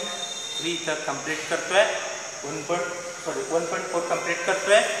 1.3 इथं कंप्लीट करतोय. 1.4 कंप्लीट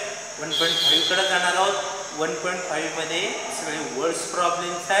करतोय. 1.5 कडे जाणार आहोत. 1.5 मध्ये सगळे वर्ड्स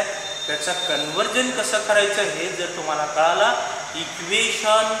प्रॉब्लेम्स आहेत. त्याचं कन्वर्जन कसं करायचं हे जर तुम्हाला कळालं,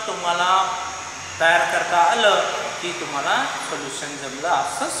 इक्वेशन तुम्हाला तयार करता आलं की तुम्हाला सोल्युशन जमलं.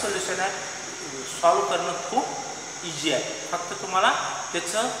 असं सोल्युशन आहे, सॉल्व करणं खूप इझी आहे. फक्त तुम्हाला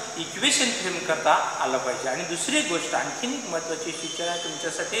त्याचं इक्वेशन फ्रेम करता आलं पाहिजे. आणि दुसरी एक गोष्ट, आणखीन एक महत्त्वाची फीचर आहे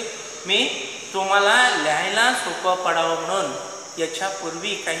तुमच्यासाठी, मी तुम्हाला लिहायला सोपं पडावं म्हणून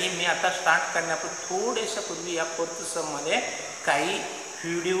याच्यापूर्वी काही मी आता स्टार्ट करण्यापूर्वी थोड्याशा पूर्वी या फोर्थ सममध्ये काही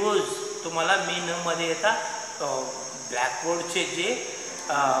व्हिडिओज तुम्हाला मी मध्ये येता ब्लॅकबोर्डचे जे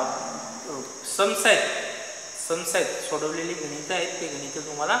सम्स आहेत सोडवलेली गणितं आहेत, ते गणितं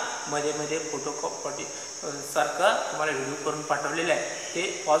तुम्हाला मध्ये मध्ये फोटोकॉपी सारखं तुम्हाला व्हिडिओ करून पाठवलेलं आहे. ते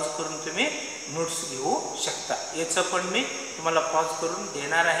पॉज करून तुम्ही नोट्स घेऊ शकता. याचं पण मी तुम्हाला पॉज करून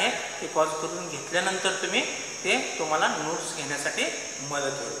देणार आहे. ते पॉज करून घेतल्यानंतर तुम्ही ते तुम्हाला नोट्स घेण्यासाठी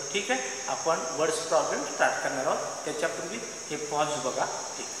मदत होईल. ठीक आहे, आपण वर्ड्स प्रॉब्लेम स्टार्ट करणार आहोत. त्याच्यापूर्वी हे पॉज बघा.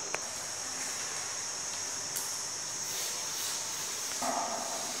 ठीक आहे,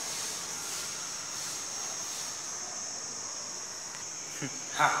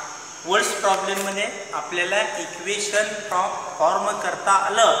 हां, वर्ड्स प्रॉब्लेममध्ये आपल्याला इक्वेशन फॉर्म करता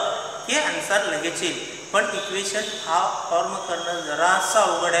आलं की आन्सर लगेच येईल. पण इक्वेशन फॉर्म करणं जरासं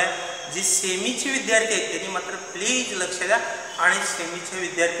अवघड आहे. जे सेमीचे विद्यार्थी आहेत त्यांनी मात्र प्लीज लक्ष द्या. आणि सेमीच्या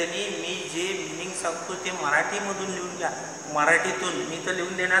विद्यार्थ्यांनी मी जे मिनिंग सांगतो ते मराठीमधून लिहून घ्या. मराठीतून मी तर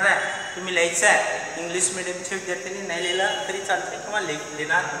लिहून देणार आहे, तुम्ही लिहायचं आहे. इंग्लिश मिडियमच्या विद्यार्थ्यांनी नाही लिहिला तरी चालते किंवा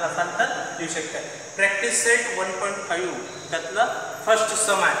लिहिणार असाल तर लिहू शकता. प्रॅक्टिस सेट 1.5 त्यातलं फर्स्ट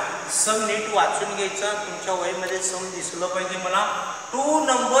सम आहे. सम नीट वाचून घ्यायचं. तुमच्या वहीमध्ये सम दिसलं पाहिजे मला. 2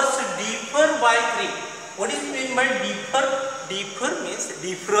 numbers differ by 3. What is mean by differ? Differ means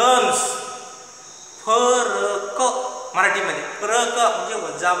difference. फरक मराठीमध्ये फरक म्हणजे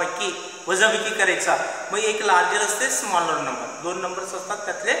वजाबाकी करायचा. मग एक लार्जर असते, स्मॉलर नंबर. 2 नंबर्स असतात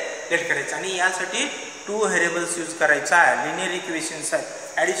त्यातले लेट करायचे. आणि यासाठी 2 व्हेरिएबल्स यूज करायचा आहे. लिनियर इक्वेशन्स आहेत.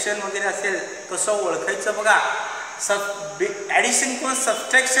 ॲडिशन वगैरे असेल कसं ओळखायचं बघा. ॲडिशन किंवा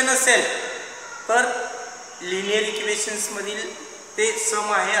सबट्रॅक्शन असेल तर लिनियर इक्वेशन्समधील ते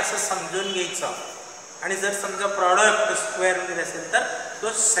सम आहे असं समजून घ्यायचं. आणि जर समजा प्रॉडक्ट स्क्वेअर वगैरे असेल तर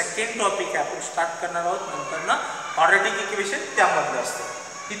तो सेकंड टॉपिक आहे, आपण स्टार्ट करणार आहोत. नंतर ना क्वाड्रॅटिक इक्वेशन त्यामधलं असतं.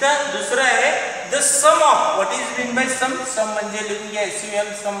 इथं दुसरं आहे the some of. What is mean by सम? सम म्हणजे लिहून घ्या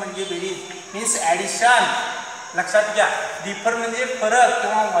SUM. सम म्हणजे बेरीज मीन्स ॲडिशन. लक्षात घ्या. डिफर म्हणजे फरक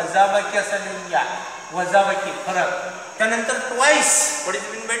किंवा वजाबाकी असं लिहून घ्या. वजाबाकी फरक. त्यानंतर twice. What is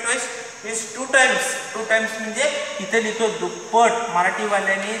mean by twice? Means 2 times. 2 times म्हणजे इथे लिहितो दुप्पट.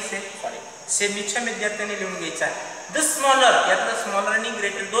 मराठीवाल्यांनी सेमीच्या विद्यार्थ्यांनी लिहून घ्यायचं आहे. द स्मॉलर, यातलं स्मॉलर आणि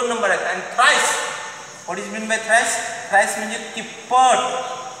ग्रेटर 2 नंबर आहेत. आणि thrice. What is mean by thrice? Thrice म्हणजे तिप्पट.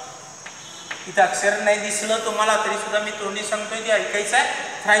 इथं अक्षर नाही दिसलं तुम्हाला तरी सुद्धा मी तोंडी सांगतोय ते ऐकायचं आहे.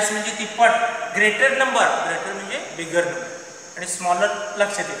 थ्राइस म्हणजे तिप्पट. ग्रेटर नंबर, ग्रेटर म्हणजे बिगर नंबर. आणि स्मॉलर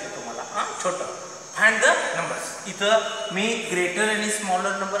लक्षात येते तुम्हाला, छोटं. Find the numbers. इथं मी ग्रेटर आणि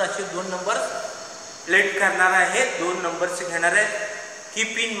स्मॉलर नंबर असे 2 नंबर लेट करणार आहे. 2 नंबर्स घेणार आहे.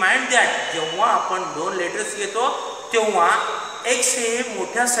 कीप इन माइंड दॅट जेव्हा आपण 2 लेटर्स घेतो तेव्हा x हे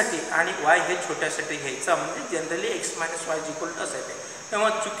मोठ्यासाठी आणि y हे छोट्यासाठी घ्यायचं. म्हणजे जनरली x - y = असायचे. तेव्हा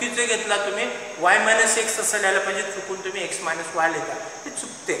चुकीचं घेतला तुम्ही y - x असं लिहायला पाहिजे. चुकून तुम्ही x - y लिहिता, हे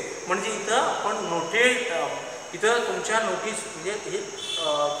चुकते. म्हणजे इथं आपण इथं तुमच्या नोटीस म्हणजे हे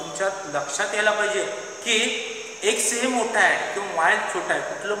तुमच्या लक्षात यायला पाहिजे की x हे मोठा आहे किंवा y छोटा आहे.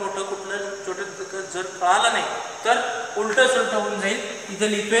 कुठलं मोठं कुठलं छोटं जर कळालं नाही तर उलटं सुलटं होऊन जाईल. इथं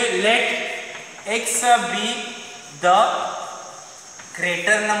लिहितोय late x be the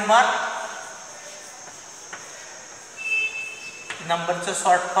greater number. नंबरचं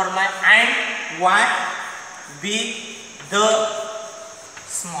शॉर्ट फॉर्म आहे. And y be the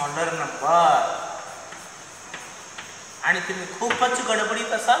smaller number. आणि तुम्ही खूपच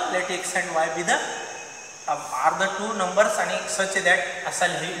गडबडीत असाल. Late x and y be the R the 2 numbers आणि सच दॅट असा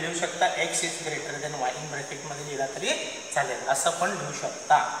लिहू शकता. x is greater than y in ब्रॅकेटमध्ये लिहिला तरी चालेल. असं पण लिहू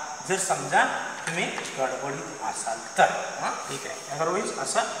शकता जर समजा तुम्ही गडबडीत असाल तर. ठीक आहे, अदरवाईज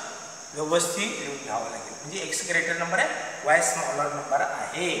असं व्यवस्थित लिहून घ्यावं लागेल. म्हणजे x ग्रेटर नंबर आहे, y स्मॉलर नंबर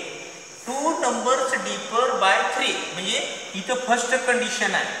आहे. 2 numbers differ by 3 म्हणजे इथं फर्स्ट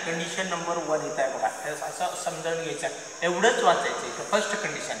कंडिशन आहे. कंडिशन नंबर 1 येत आहे बघा. असं समजावून घ्यायचं आहे. एवढंच वाचायचं. इथं फर्स्ट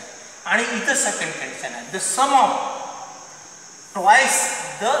कंडिशन आहे आणि इथं सेकंड कंडिशन आहे. The some of twice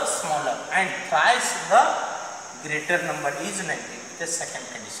the smaller and thrice the greater number is 19. इथं सेकंड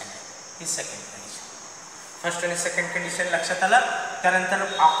कंडिशन आहे. ही सेकंड कंडिशन. फर्स्ट आणि सेकंड कंडिशन लक्षात आलं. त्यानंतर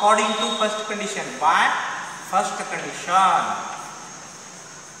according to first condition by first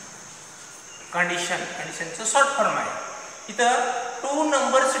कंडिशनचं short form आहे. इथं 2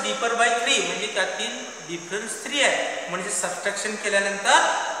 नंबर्स डिफर बाय 3 म्हणजे त्यातील डिफरन्स 3 आहे, म्हणजे सबट्रॅक्शन केल्यानंतर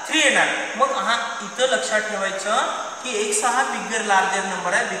 3 येणार. मग हा इथं लक्षात ठेवायचं की x हा बिगर लार्जर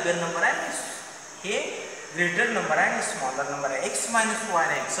नंबर आहे, बिगर नंबर आहे, हे ग्रेटर नंबर आहे आणि स्मॉलर नंबर आहे. x मायनस वाय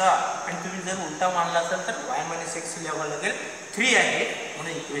यायचा आणि तुम्ही जर उलटा मानला असाल तर y मायनस एक्स लिहावं लागेल. 3 आहे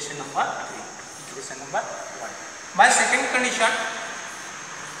म्हणून equation number 3, equation number 1. By second condition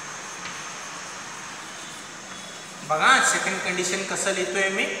बघा, सेकंड कंडिशन कसं लिहितोय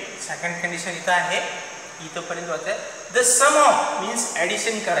मी. सेकंड कंडिशन इथं आहे, इथंपर्यंत होतं. The some of means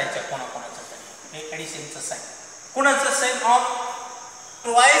addition करायचं कोणाकोणाचं तरी, हे ॲडिशनचं साईन. कोणाचं sine of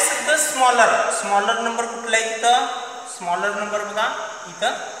twice the smaller. Smaller number कुठला आहे इथं, स्मॉलर नंबर बघा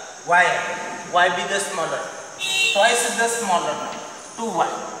इथं y आहे, y be the smaller, twice the smaller number 2y.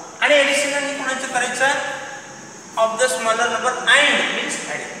 आणि ॲडिशन आणि कोणाचं करायचं of the smaller number and means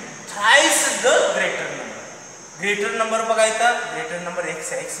addition thrice the greater number. Greater number बघा इथं ग्रेटर नंबर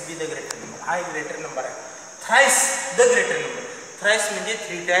x आहे, x be the greater number, हा greater number आहे. Thrice the greater number, thrice म्हणजे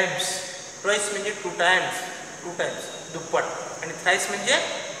 3 टाइम्स, ट्वाइस म्हणजे 2 टाइम्स, 2 टाइम्स दुप्पट, आणि thrice म्हणजे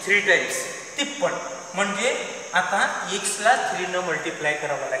 3 टाइम्स तिप्पट. म्हणजे आता x ला 3 न मल्टिप्लाय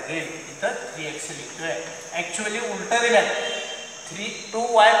करावं लागेल, इथं 3x लिहितोय, ॲक्च्युअली उलटा दिलाय.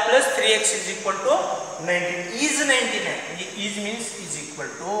 2y plus 3x is equal to 19 is 19 आहे, म्हणजे is means is equal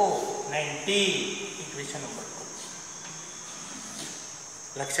to 90. Equation number 2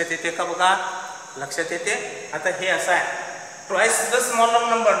 लक्षात येते का बघा, लक्षात येते. आता हे असं आहे, ट्वाइस द स्मॉलर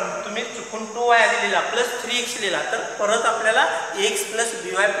नंबर तुम्ही चुकून 2y आधी लिहिला प्लस 3x लिहिला तर परत आपल्याला x plus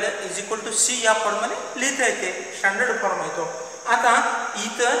by plus is equal to c या फॉर्ममध्ये लिहिता येते, स्टँडर्ड फॉर्म येतो. आता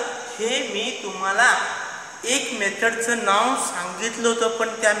इथं हे मी तुम्हाला एक मेथडचं नाव सांगितलं होतं, पण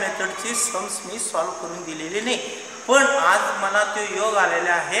त्या मेथडची सम्स मी सॉल्व करून दिलेले नाही. पण आज मला तो योग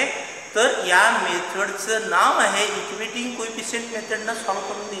आलेला आहे, तर या मेथडचं नाव आहे इक्वेटिंग कोएफिशिएंट मेथडनं सॉल्व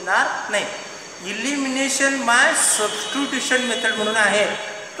करून देणार नाही, इलिमिनेशन बाय सबस्टिट्यूशन मेथड म्हणून आहे.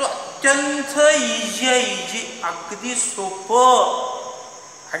 तो अत्यंत इझी आहे, इझी, अगदी सोपं,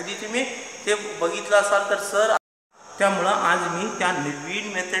 अगदी तुम्ही ते बघितलं असाल तर सर. त्यामुळं आज मी त्या नवीन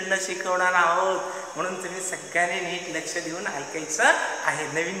मेथडनं शिकवणार आहोत, म्हणून तुम्ही सगळ्यांनी नीट लक्ष देऊन ऐकायचं आहे.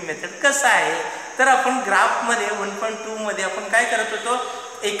 नवीन मेथड कसं आहे तर आपण ग्राफमध्ये 1.2 मध्ये आपण काय करत होतो,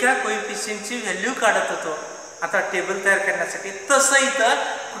 एका कोएफिशिएंटची व्हॅल्यू काढत होतो. आता टेबल तयार करण्यासाठी तसं इथं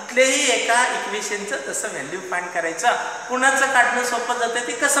कुठल्याही एका इक्वेशनचं तसं व्हॅल्यू फाइंड करायचं. कुणाचं काढणं सोपं जातं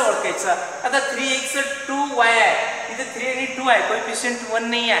ते कसं ओळखायचं. आता 3x 2y आहे, इथे 3 आणि 2 आहे, कोएफिशिएंट 1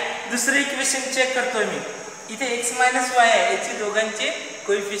 नाही आहे. दुसरं इक्वेशन चेक करतोय मी, इथे x मायनस y आहे, याची दोघांचे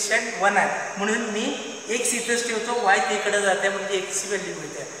कोएफिशिएंट 1 आहे, म्हणून मी x इथंच ठेवतो, y तिकडे जाते म्हणजे x ची व्हॅल्यू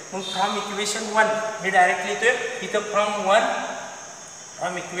मिळते. मग फ्रॉम इक्वेशन 1 मी डायरेक्ट लिहितोय इथं,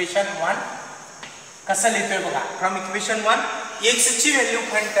 फ्रॉम इक्वेशन 1 कसं लिहितोय बघा. फ्रॉम इक्वेशन 1 x ची व्हॅल्यू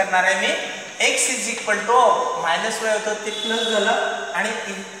फाइंड करणार आहे मी. x is equal to minus y होतं ते प्लस झालं आणि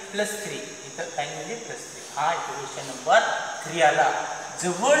प्लस 3 इथं काय म्हणजे प्लस 3. हा इक्वेशन नंबर 3 आला.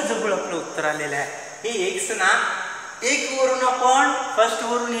 जवळ आपलं उत्तर आलेलं आहे. हे x ना 1 वरून आपण फर्स्ट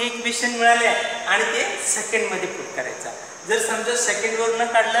वरून हे इक्वेशन मिळाले आणि ते सेकंड मध्ये पुट करायचा. जर समजा सेकंड वरून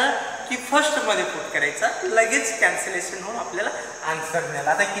काढलं की फर्स्ट मध्ये पुट करायचा, लगेच कॅन्सलेशन होऊन आपल्याला आन्सर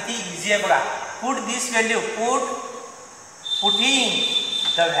मिळाला. आता किती इझी आहे बघा. Put this value, putting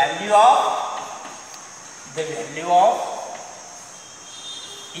the value of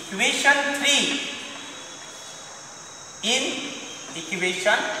equation 3 in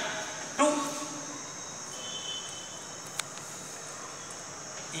equation 2.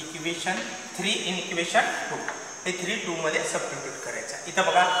 Equation 3 in equation 2 हे 3 2 मध्ये सबस्टिट्यूट करायचं. इथं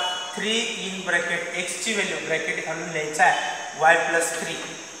बघा 3 इन ब्रॅकेट x ची व्हॅल्यू ब्रॅकेट घालून लिहायचं आहे y plus 3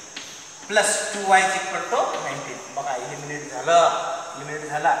 plus 2y is equal to 19. बघा इलिमिनेट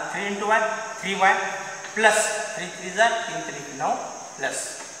झाला 3 इंटू y 3y प्लस 3 3 जा 3 3 9 plus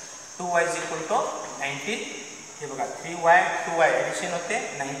 2y is equal to 19. हे बघा 3y 2y ॲडिशन होते,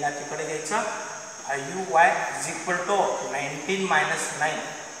 9 ला तिकडे घ्यायचं, 5y is equal to 19 minus 9.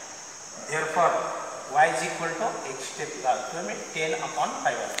 therefore y is equal to x step लागतो मी 10/5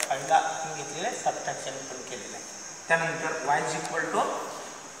 ला आपण घेतलेलं आहे, सबट्रॅक्शन पण केलेलं आहे. त्यानंतर y is equal to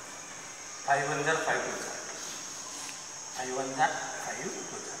 5 1 5 होता, 5 1 5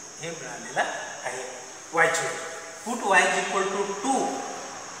 होता, हे मिळालेलं आहे y चे. Put y is equal to 2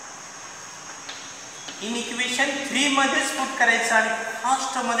 in equation 3 मध्येच पुट करायचं आणि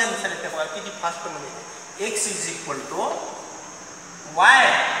फास्ट मध्ये आन्सर येते बघा किती फास्ट मध्ये. x is equal to y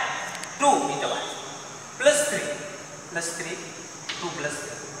 2 into y plus 3 2 plus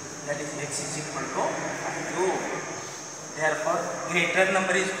 3 that is x is equal to 5. Therefore greater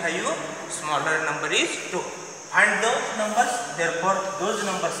number is 5, smaller number is 2. find those numbers, therefore those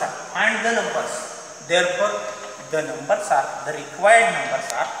numbers are, find the numbers, therefore the numbers are, the required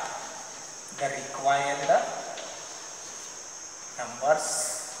numbers are, the required numbers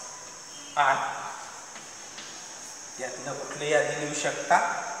are, यातलं कुठलेही आधी लिहू शकता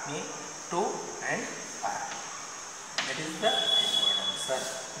मी 2 and 5, that is the required answer.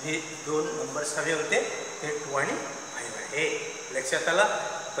 जे दोन numbers हवे होते ते 2 आणि 5 आहे. लक्षात आलं?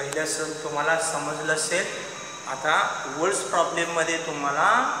 पहिलं सम तुम्हाला समजलं असेल. आता वर्ड्स प्रॉब्लेममध्ये तुम्हाला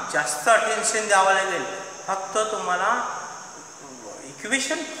जास्त अटेन्शन द्यावं लागेल. फक्त तुम्हाला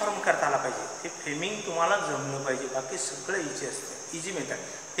इक्वेशन फॉर्म करता आला पाहिजे, ते फ्रेमिंग तुम्हाला जमलं पाहिजे. बाकी सगळं इझी असतं, इझी मेथड.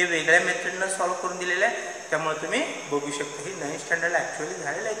 हे वेगळ्या मेथडनं सॉल्व करून दिलेलं आहे, त्यामुळे तुम्ही बघू शकता. हे 9th स्टँडर्डला ॲक्च्युअली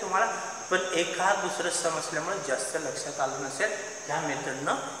झालेलं आहे तुम्हाला, पण एका दुसरं सम असल्यामुळे जास्त लक्षात आलं नसेल. ह्या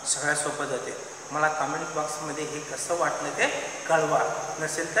मेथडनं सगळ्यात सोपं जाते. मला कमेंट बॉक्समध्ये हे कसं वाटलं ते कळवा.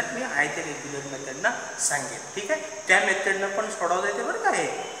 नसेल तर मी आहे ते रेग्युलर मेथडनं सांगेन, ठीक आहे? त्या मेथडनं पण सोडवता येते बरं का हे,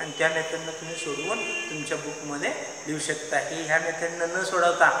 आणि त्या मेथडनं तुम्ही सोडवून तुमच्या बुकमध्ये लिहू शकता. हे ह्या मेथडनं न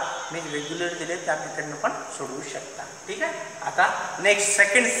सोडवता मी रेग्युलर दिले त्या मेथडनं पण सोडवू शकता, ठीक आहे? आता नेक्स्ट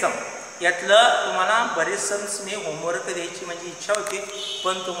सेकंड सम. यातलं तुम्हाला बरेच सम्स मी होमवर्क द्यायची माझी इच्छा होती,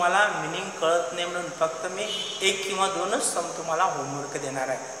 पण तुम्हाला मिनिंग कळत नाही म्हणून फक्त मी 1 किंवा 2च सम तुम्हाला होमवर्क देणार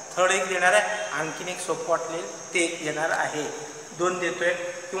आहे. थर्ड एक देणार आहे, आणखीन एक सोपं वाटलेल ते एक देणार आहे. 2 देतोय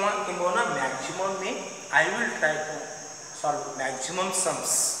किंवा किंवा maximum me I will try to solve maximum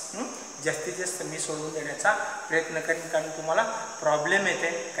sums. जास्तीत जास्त मी सोडवून देण्याचा प्रयत्न करेन, कारण तुम्हाला प्रॉब्लेम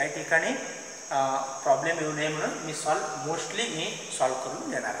येते काही ठिकाणी. प्रॉब्लेम येऊ नये म्हणून मी मोस्टली मी सॉल्व करून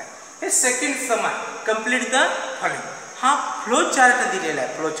देणार आहे. हे सेकंड सम आहे. Complete the following. हा फ्लो चार्ट दिलेला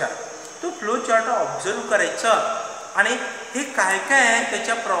आहे, फ्लो चार्ट. तो फ्लो चार्ट ऑब्झर्व करायचं आणि हे काय काय आहे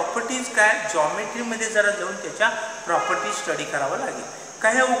त्याच्या प्रॉपर्टीज काय, जॉमेट्रीमध्ये जरा जाऊन त्याच्या प्रॉपर्टीज स्टडी करावं लागेल.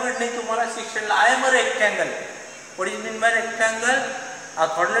 काही अवघड नाही तुम्हाला शिक्षणाला. I am a rectangle. What is mean by rectangle? A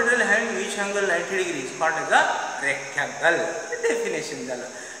quadrilateral having each angle 90 degree is called as a rectangle. Definition झालं.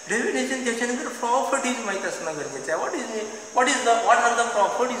 डेफिनेशन त्याच्यानंतर प्रॉपर्टीज माहीत असणं गरजेचं आहे. What R the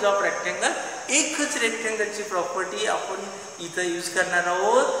properties of rectangle? एकच रेक्टँगलची प्रॉपर्टी आपण इथं यूज करणार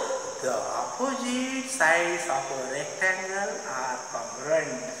आहोत. The opposite sides of a rectangle are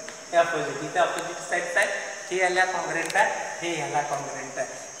congruent. Opposite, इथे opposite sides आहेत. हे याला कॉन्ग्रुएंट आहे, हे याला कॉन्ग्रुएंट आहे.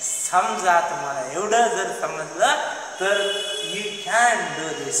 समजा तुम्हाला एवढं जर समजलं तर you can do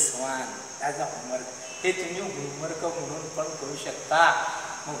this one as a homework. हे तुम्ही होमवर्क म्हणून पण करू शकता.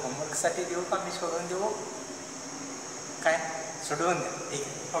 मग होमवर्कसाठी देऊ का मी सोडवून देऊ? काय सोडवून द्या, ठीक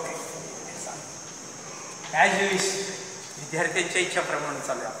आहे, ओके. As you wish. विद्यार्थ्यांच्या इच्छाप्रमाणे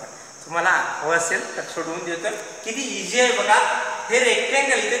चालू आहे आपण. तुम्हाला हवं असेल तर सोडवून देतो. किती इझी आहे बघा. हे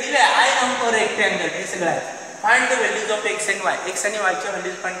रेक्टँगल इथे दिले, आय नंबर रेक्टँगल. हे सगळं आहे. Find the values of x and Y. X आणि वायच्या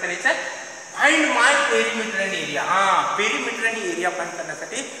व्हॅल्यूज फाइंड करायचं आहे. Find my perimeter and area. Perimeter आणि एरिया फाइंड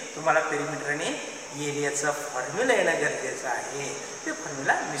करण्यासाठी तुम्हाला पेरिमीटर आणि एरियाचा फॉर्म्युला येणं गरजेचं आहे. ते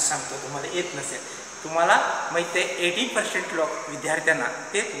फॉर्म्युला मी सांगतो, तुम्हाला येत नसेल. तुम्हाला माहीत आहे 80% विद्यार्थ्यांना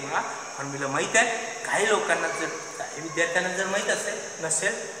ते तुम्हाला फॉर्म्युला माहीत आहे. काही लोकांना काही विद्यार्थ्यांना जर माहीत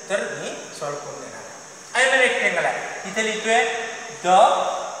नसेल तर मी सॉल्व करून देणार आहे. आय रेक्टँगल आहे. इथे लिहितोय द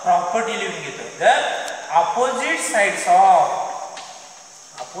प्रॉपर्टी लिहून घेतोय. The opposite sides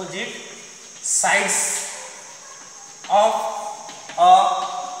of a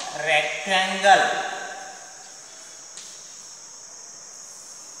rectangle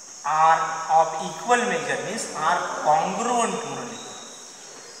R of equal major means R congruent म्हणून लिहितो.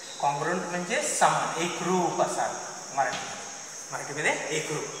 कॉन्ग्रुएंट म्हणजे समान, एकरूप असा मराठीमध्ये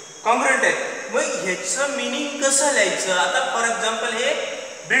एकरूप. कॉन्ग्रुएंट आहे. मग ह्याचं मिनिंग कसं लिहायचं? आता फॉर एक्झाम्पल हे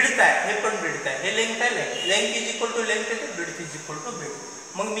ब्रीड्थ आहे, हे पण ब्रीड्थ आहे, हे लेंथ आहे, length is equal to length येते, ब्रीड्थ इज इक्वल टू ब्रीड्थ.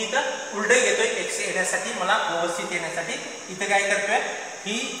 मग मी इथं उलटे घेतोय एक्स येण्यासाठी, मला व्यवस्थित येण्यासाठी. इथं काय करतोय,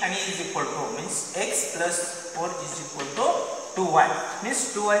 ही आणि is equal two means x plus 4 is equal to 2y means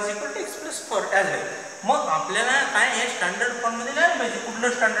 2y is equal to x plus 4 as वेल. मग आपल्याला काय हे स्टँडर्ड फॉर्ममध्ये लिहायला पाहिजे.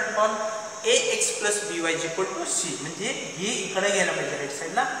 कुठलं standard form? ax plus by is equal to c. म्हणजे हे इकडे गेलं पाहिजे राईट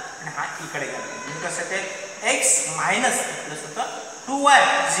साईडला आणि हा इकडे गेला पाहिजे. म्हणजे कसं काय x मायनस प्लस होतं 2y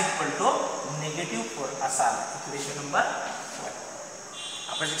इज इक्वल टू -4 असा आला. Equation number 1.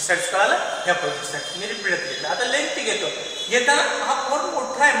 अपोजिट साइड्स कळालं. ह्या अपोजिट साइड्स मी रिपीट घेतलं. आता लेंथ घेतो. घेताना हा 4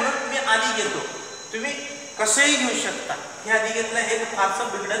 मोठा आहे म्हणून मी आधी घेतो. तुम्ही कसंही घेऊ शकता. हे आधी घेतलं हे फारसं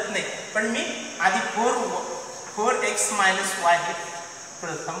बिघडत नाही, पण मी आधी 4x मायनस वाय हे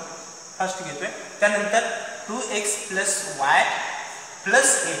प्रथम फर्स्ट घेतोय. त्यानंतर 2x प्लस वाय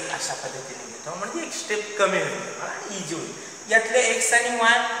प्लस 8 अशा पद्धतीने घेतो. म्हणजे एक स्टेप कमी होईल आणि इझी होईल. यातले x आणि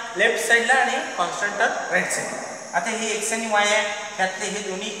y लेफ्ट साईडला आणि कॉन्स्टंट राईट साईडला. आता हे x आणि y आहे, त्यातले हे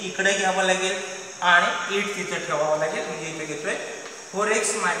दोन्ही इकडे घ्यावं लागेल. आणि 8 तिथं ठेवावं लागेल. म्हणजे इथे घेतोय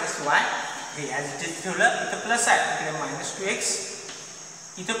 4x मायनस वाय, हे ॲज इट इज ठेवलं. इथं प्लस आहे, इकडे मायनस 2x,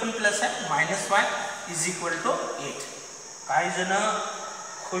 इथं पण प्लस आहे, minus Y is equal to 8. काही जण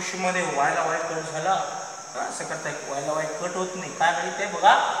खुशमध्ये वायला वाय कट झाला, असं करताय, वायला वाय कट होत नाही. काय माहिती आहे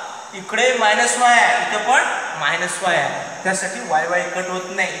बघा, इकडे मायनस वाय आहे, इथं पण मायनस वाय आहे, त्यासाठी वाय वाय कट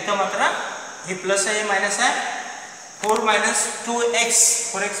होत नाही. इथं मात्र हे प्लस आहे, हे मायनस आहे. 4 minus 2x,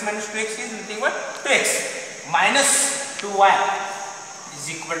 4x minus 2x is nothing but 2x minus 2y is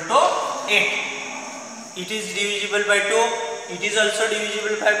equal to 8. It is divisible by 2. It is also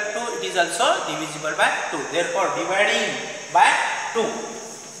divisible by 2. It is also divisible by 2. Therefore, dividing by 2,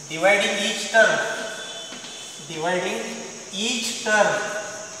 dividing each term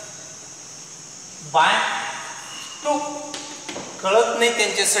by 2. कळत नाही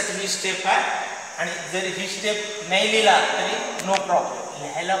त्यांच्यासाठी ही step आहे. आणि जर ही step नाही लिहिला तरी no problem,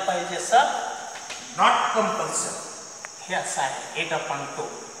 लिहायला पाहिजे असं नॉट कंपल्सरी. हे असं आहे 8/2.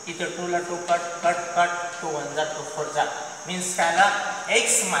 इथं 2 ला 2 कट कट कट, 2 1 जा 2 4 जा, मीन्स कायला x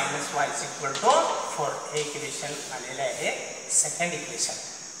minus Y is equal to 4. हे इक्वेशन आलेलं आहे, सेकंड इक्वेशन.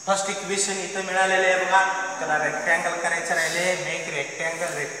 फर्स्ट इक्वेशन इथं मिळालेलं आहे बघा. त्याला रेक्टँगल करायचं राहिले, मेक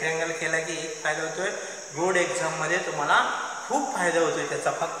रेक्टँगल. रेक्टँगल केला की एक फायदा होतोय, बोर्ड एक्झाममध्ये तुम्हाला खूप फायदा होतोय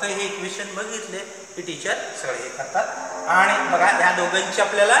त्याचा. फक्त हे इक्वेशन बघितले की टीचर सगळे हे करतात. आणि बघा या दोघांची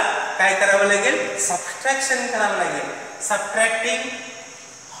आपल्याला काय करावं लागेल, सबट्रॅक्शन करावं लागेल. Subtracting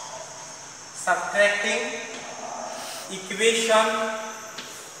equation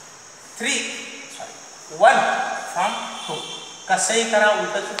 1 from 2. कसंही करा,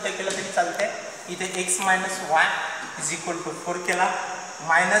 उलटं सुलटं केलं तरी चालते. इथे x minus Y is equal to 4 केला,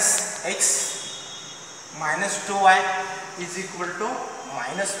 minus x minus 2y is equal to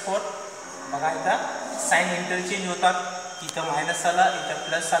minus 4. बघा इथं साईन इंटरचेंज होतात. इथं मायनस आला, इथं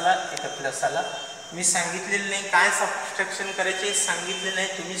प्लस आला, इथं प्लस आला. मी सांगितलेलं नाही काय सबट्रॅक्शन करायचे, सांगितलेलं नाही,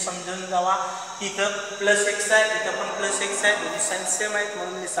 तुम्ही समजून जावा. इथं प्लस एक्स आहे, इथं पण प्लस एक्स आहे, दोन्ही साईन सेम आहेत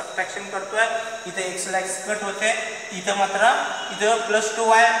म्हणून मी सबट्रॅक्शन करतोय. इथं एक्सला एक्स कट होते, इथं मात्र इथं प्लस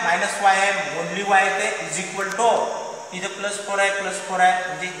 2y मायनस वाय आहे, ओनली वाय येते इज इक्वल टू, इथं प्लस 4 आहे, प्लस 4 आहे,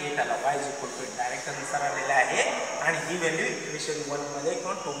 म्हणजे 8 आला. Y is equal to direct answer आलेला आहे. आणि ही व्हॅल्यू इक्वेशन 1 मध्ये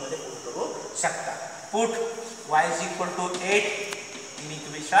किंवा 2 मध्ये पुट करू शकता. Put Y is equal to 8 in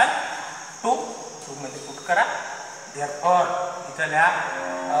equation 2 मध्ये पुट करा. देअरफॉर इथं लिहा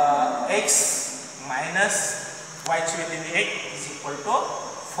x minus वायची value 8 is equal to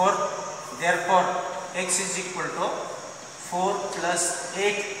 4. Therefore x is equal to 4 plus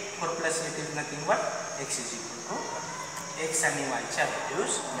 8. 4 plus 8 is nothing but x is equal to x आणि वायच्या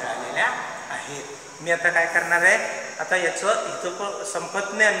values मिळालेल्या आहेत. मी आता काय करणार आहे, आता याचं इथं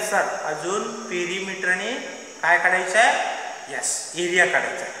संपत नाही आन्सर, अजून पेरिमीटरने काय काढायचं आहे, यस एरिया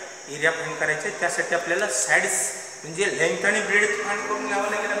काढायचा आहे. एरिया फाइंड करायचे, त्यासाठी आपल्याला साइड्स म्हणजे लेंथ आणि ब्रेड्थ फाइंड करून घ्यावं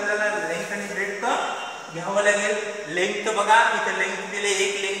लागेल. आपल्याला लेंथ आणि ब्रेड्थ घ्यावं लागेल. लेंथ बघा, इथं लेंथ दिले,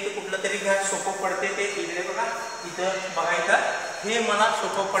 एक लेंथ कुठलं तरी घ्या, सोपं पडते ते. इकडे बघा, इथं बघा, इथं हे मला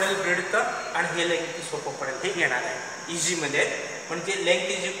सोपं पडेल ब्रेड्थ आणि हे लेंथ सोपं पडेल, हे घेणार आहे इझीमध्ये. म्हणजे length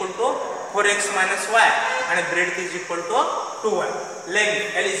is equal to 4x minus Y आणि breadth is equal to 2y.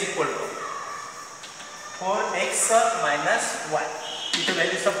 Length L is equal to 4x minus Y. इथं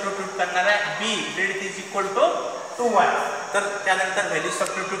व्हॅल्यू सबस्टिट्यूट करणार आहे, b breadth is equal to 2y. तर त्यानंतर व्हॅल्यू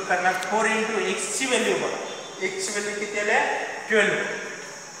सबस्टिट्यूट करणार 4 इंटू एक्सची व्हॅल्यू बघा, एक्सची value किती आली आहे 12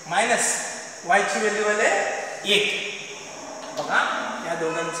 मायनस वायची व्हॅल्यू आली 8. बघा या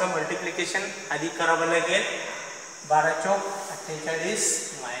दोघांचं मल्टिप्लिकेशन आधी करावं लागेल. 12 चौक 48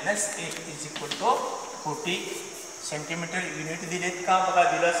 minus 8 is equal to 40 centimetre. Unit दिलेत का बघा,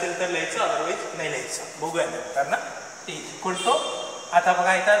 दिलं असेल तर लिहायचं, अदरवाईज नाही लिहायचं. बघूया नंतर ना. ते इज इक्वल टू, आता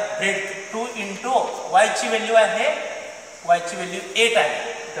बघा इथं ब्रेड्थ 2 इंटू वायची व्हॅल्यू आहे, वायची व्हॅल्यू 8 आहे.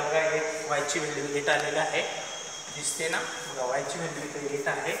 इथं बघा वायची व्हॅल्यू 8 आलेलं आहे, दिसते ना बघा, वायची व्हॅल्यू इथं 8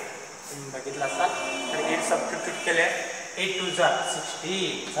 आहे, तुम्ही बघितलं असाल. तर 8 सबस्टिट्यूट केले, 8 2 जा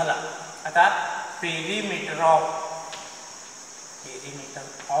 16 झाला. आता पेरिमीटर ऑफ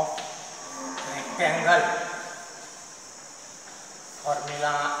रेक्टँगल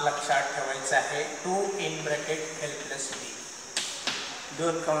फॉर्म्युला लक्षात ठेवायचा आहे. 2 in bracket L plus B,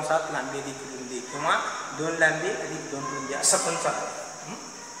 2 कंसात लांबी अधिक रुंदी किंवा 2 लांबी अधिक 2 रुंदी असं पण चालतं.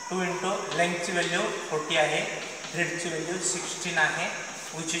 2 इंटू लेंथची व्हॅल्यू 40 आहे, ब्रेडची व्हॅल्यू 16 आहे,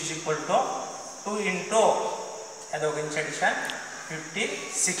 which is equal to 2 into या दोघांची ॲडिशन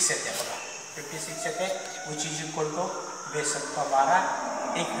 56 येते. बघा 56 येते, विच इज इक्वल टू 12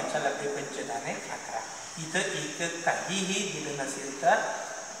 1 ह्याच्या 90 धाने 11. इथं एक काहीही दिलं नसेल तर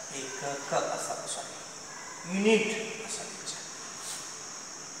एकक असावं, सॉरी युनिट असावं.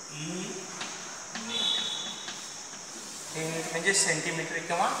 युनिट म्हणजे सेंटीमीटर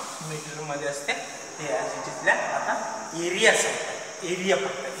किंवा मीटरमध्ये असते. ते तिथल्या आता एरिया सांगतात. एरिया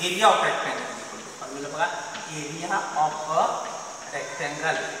फक्त एरिया ऑफ रेक्टँगल फॉर्म्युला बघा. Area of a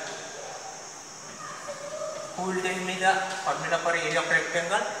rectangle. Who will tell me the formula for area of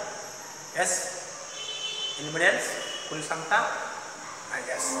rectangle? Yes. Anybody else? कोणी सांगता?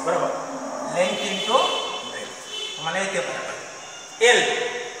 Yes. बरोबर. Length into breadth. तुम्हाला येते बरोबर. L.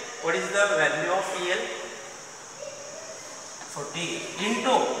 What is the value of L? 40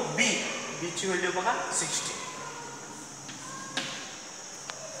 into B. B ची value बघा 60.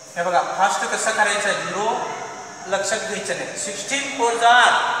 हे बघा फास्ट कसं करायचं 0 लक्षात घ्यायचं नाही. 16 4 जार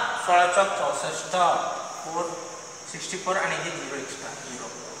 16 64 4 64 आणि हे 0 एक्स्ट्रा 0.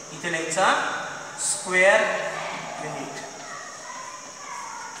 इथे लिहायचा स्क्वेअर युनिट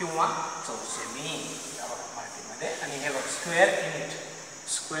किंवा चौसेमी मराठीमध्ये. आणि हे बघ square unit.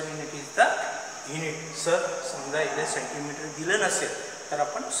 Square unit is the unit. Sir समजा इथे सेंटीमीटर दिलं नसेल तर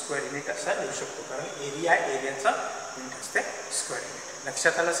आपण स्क्वेअर युनिट असं लिहू शकतो, कारण एरियाचं युनिट असते स्क्वेअर युनिट.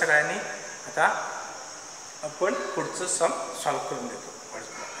 लक्षात आलं सगळ्यांनी. आता आपण पुढचं सम सॉल्व्ह करून देतो.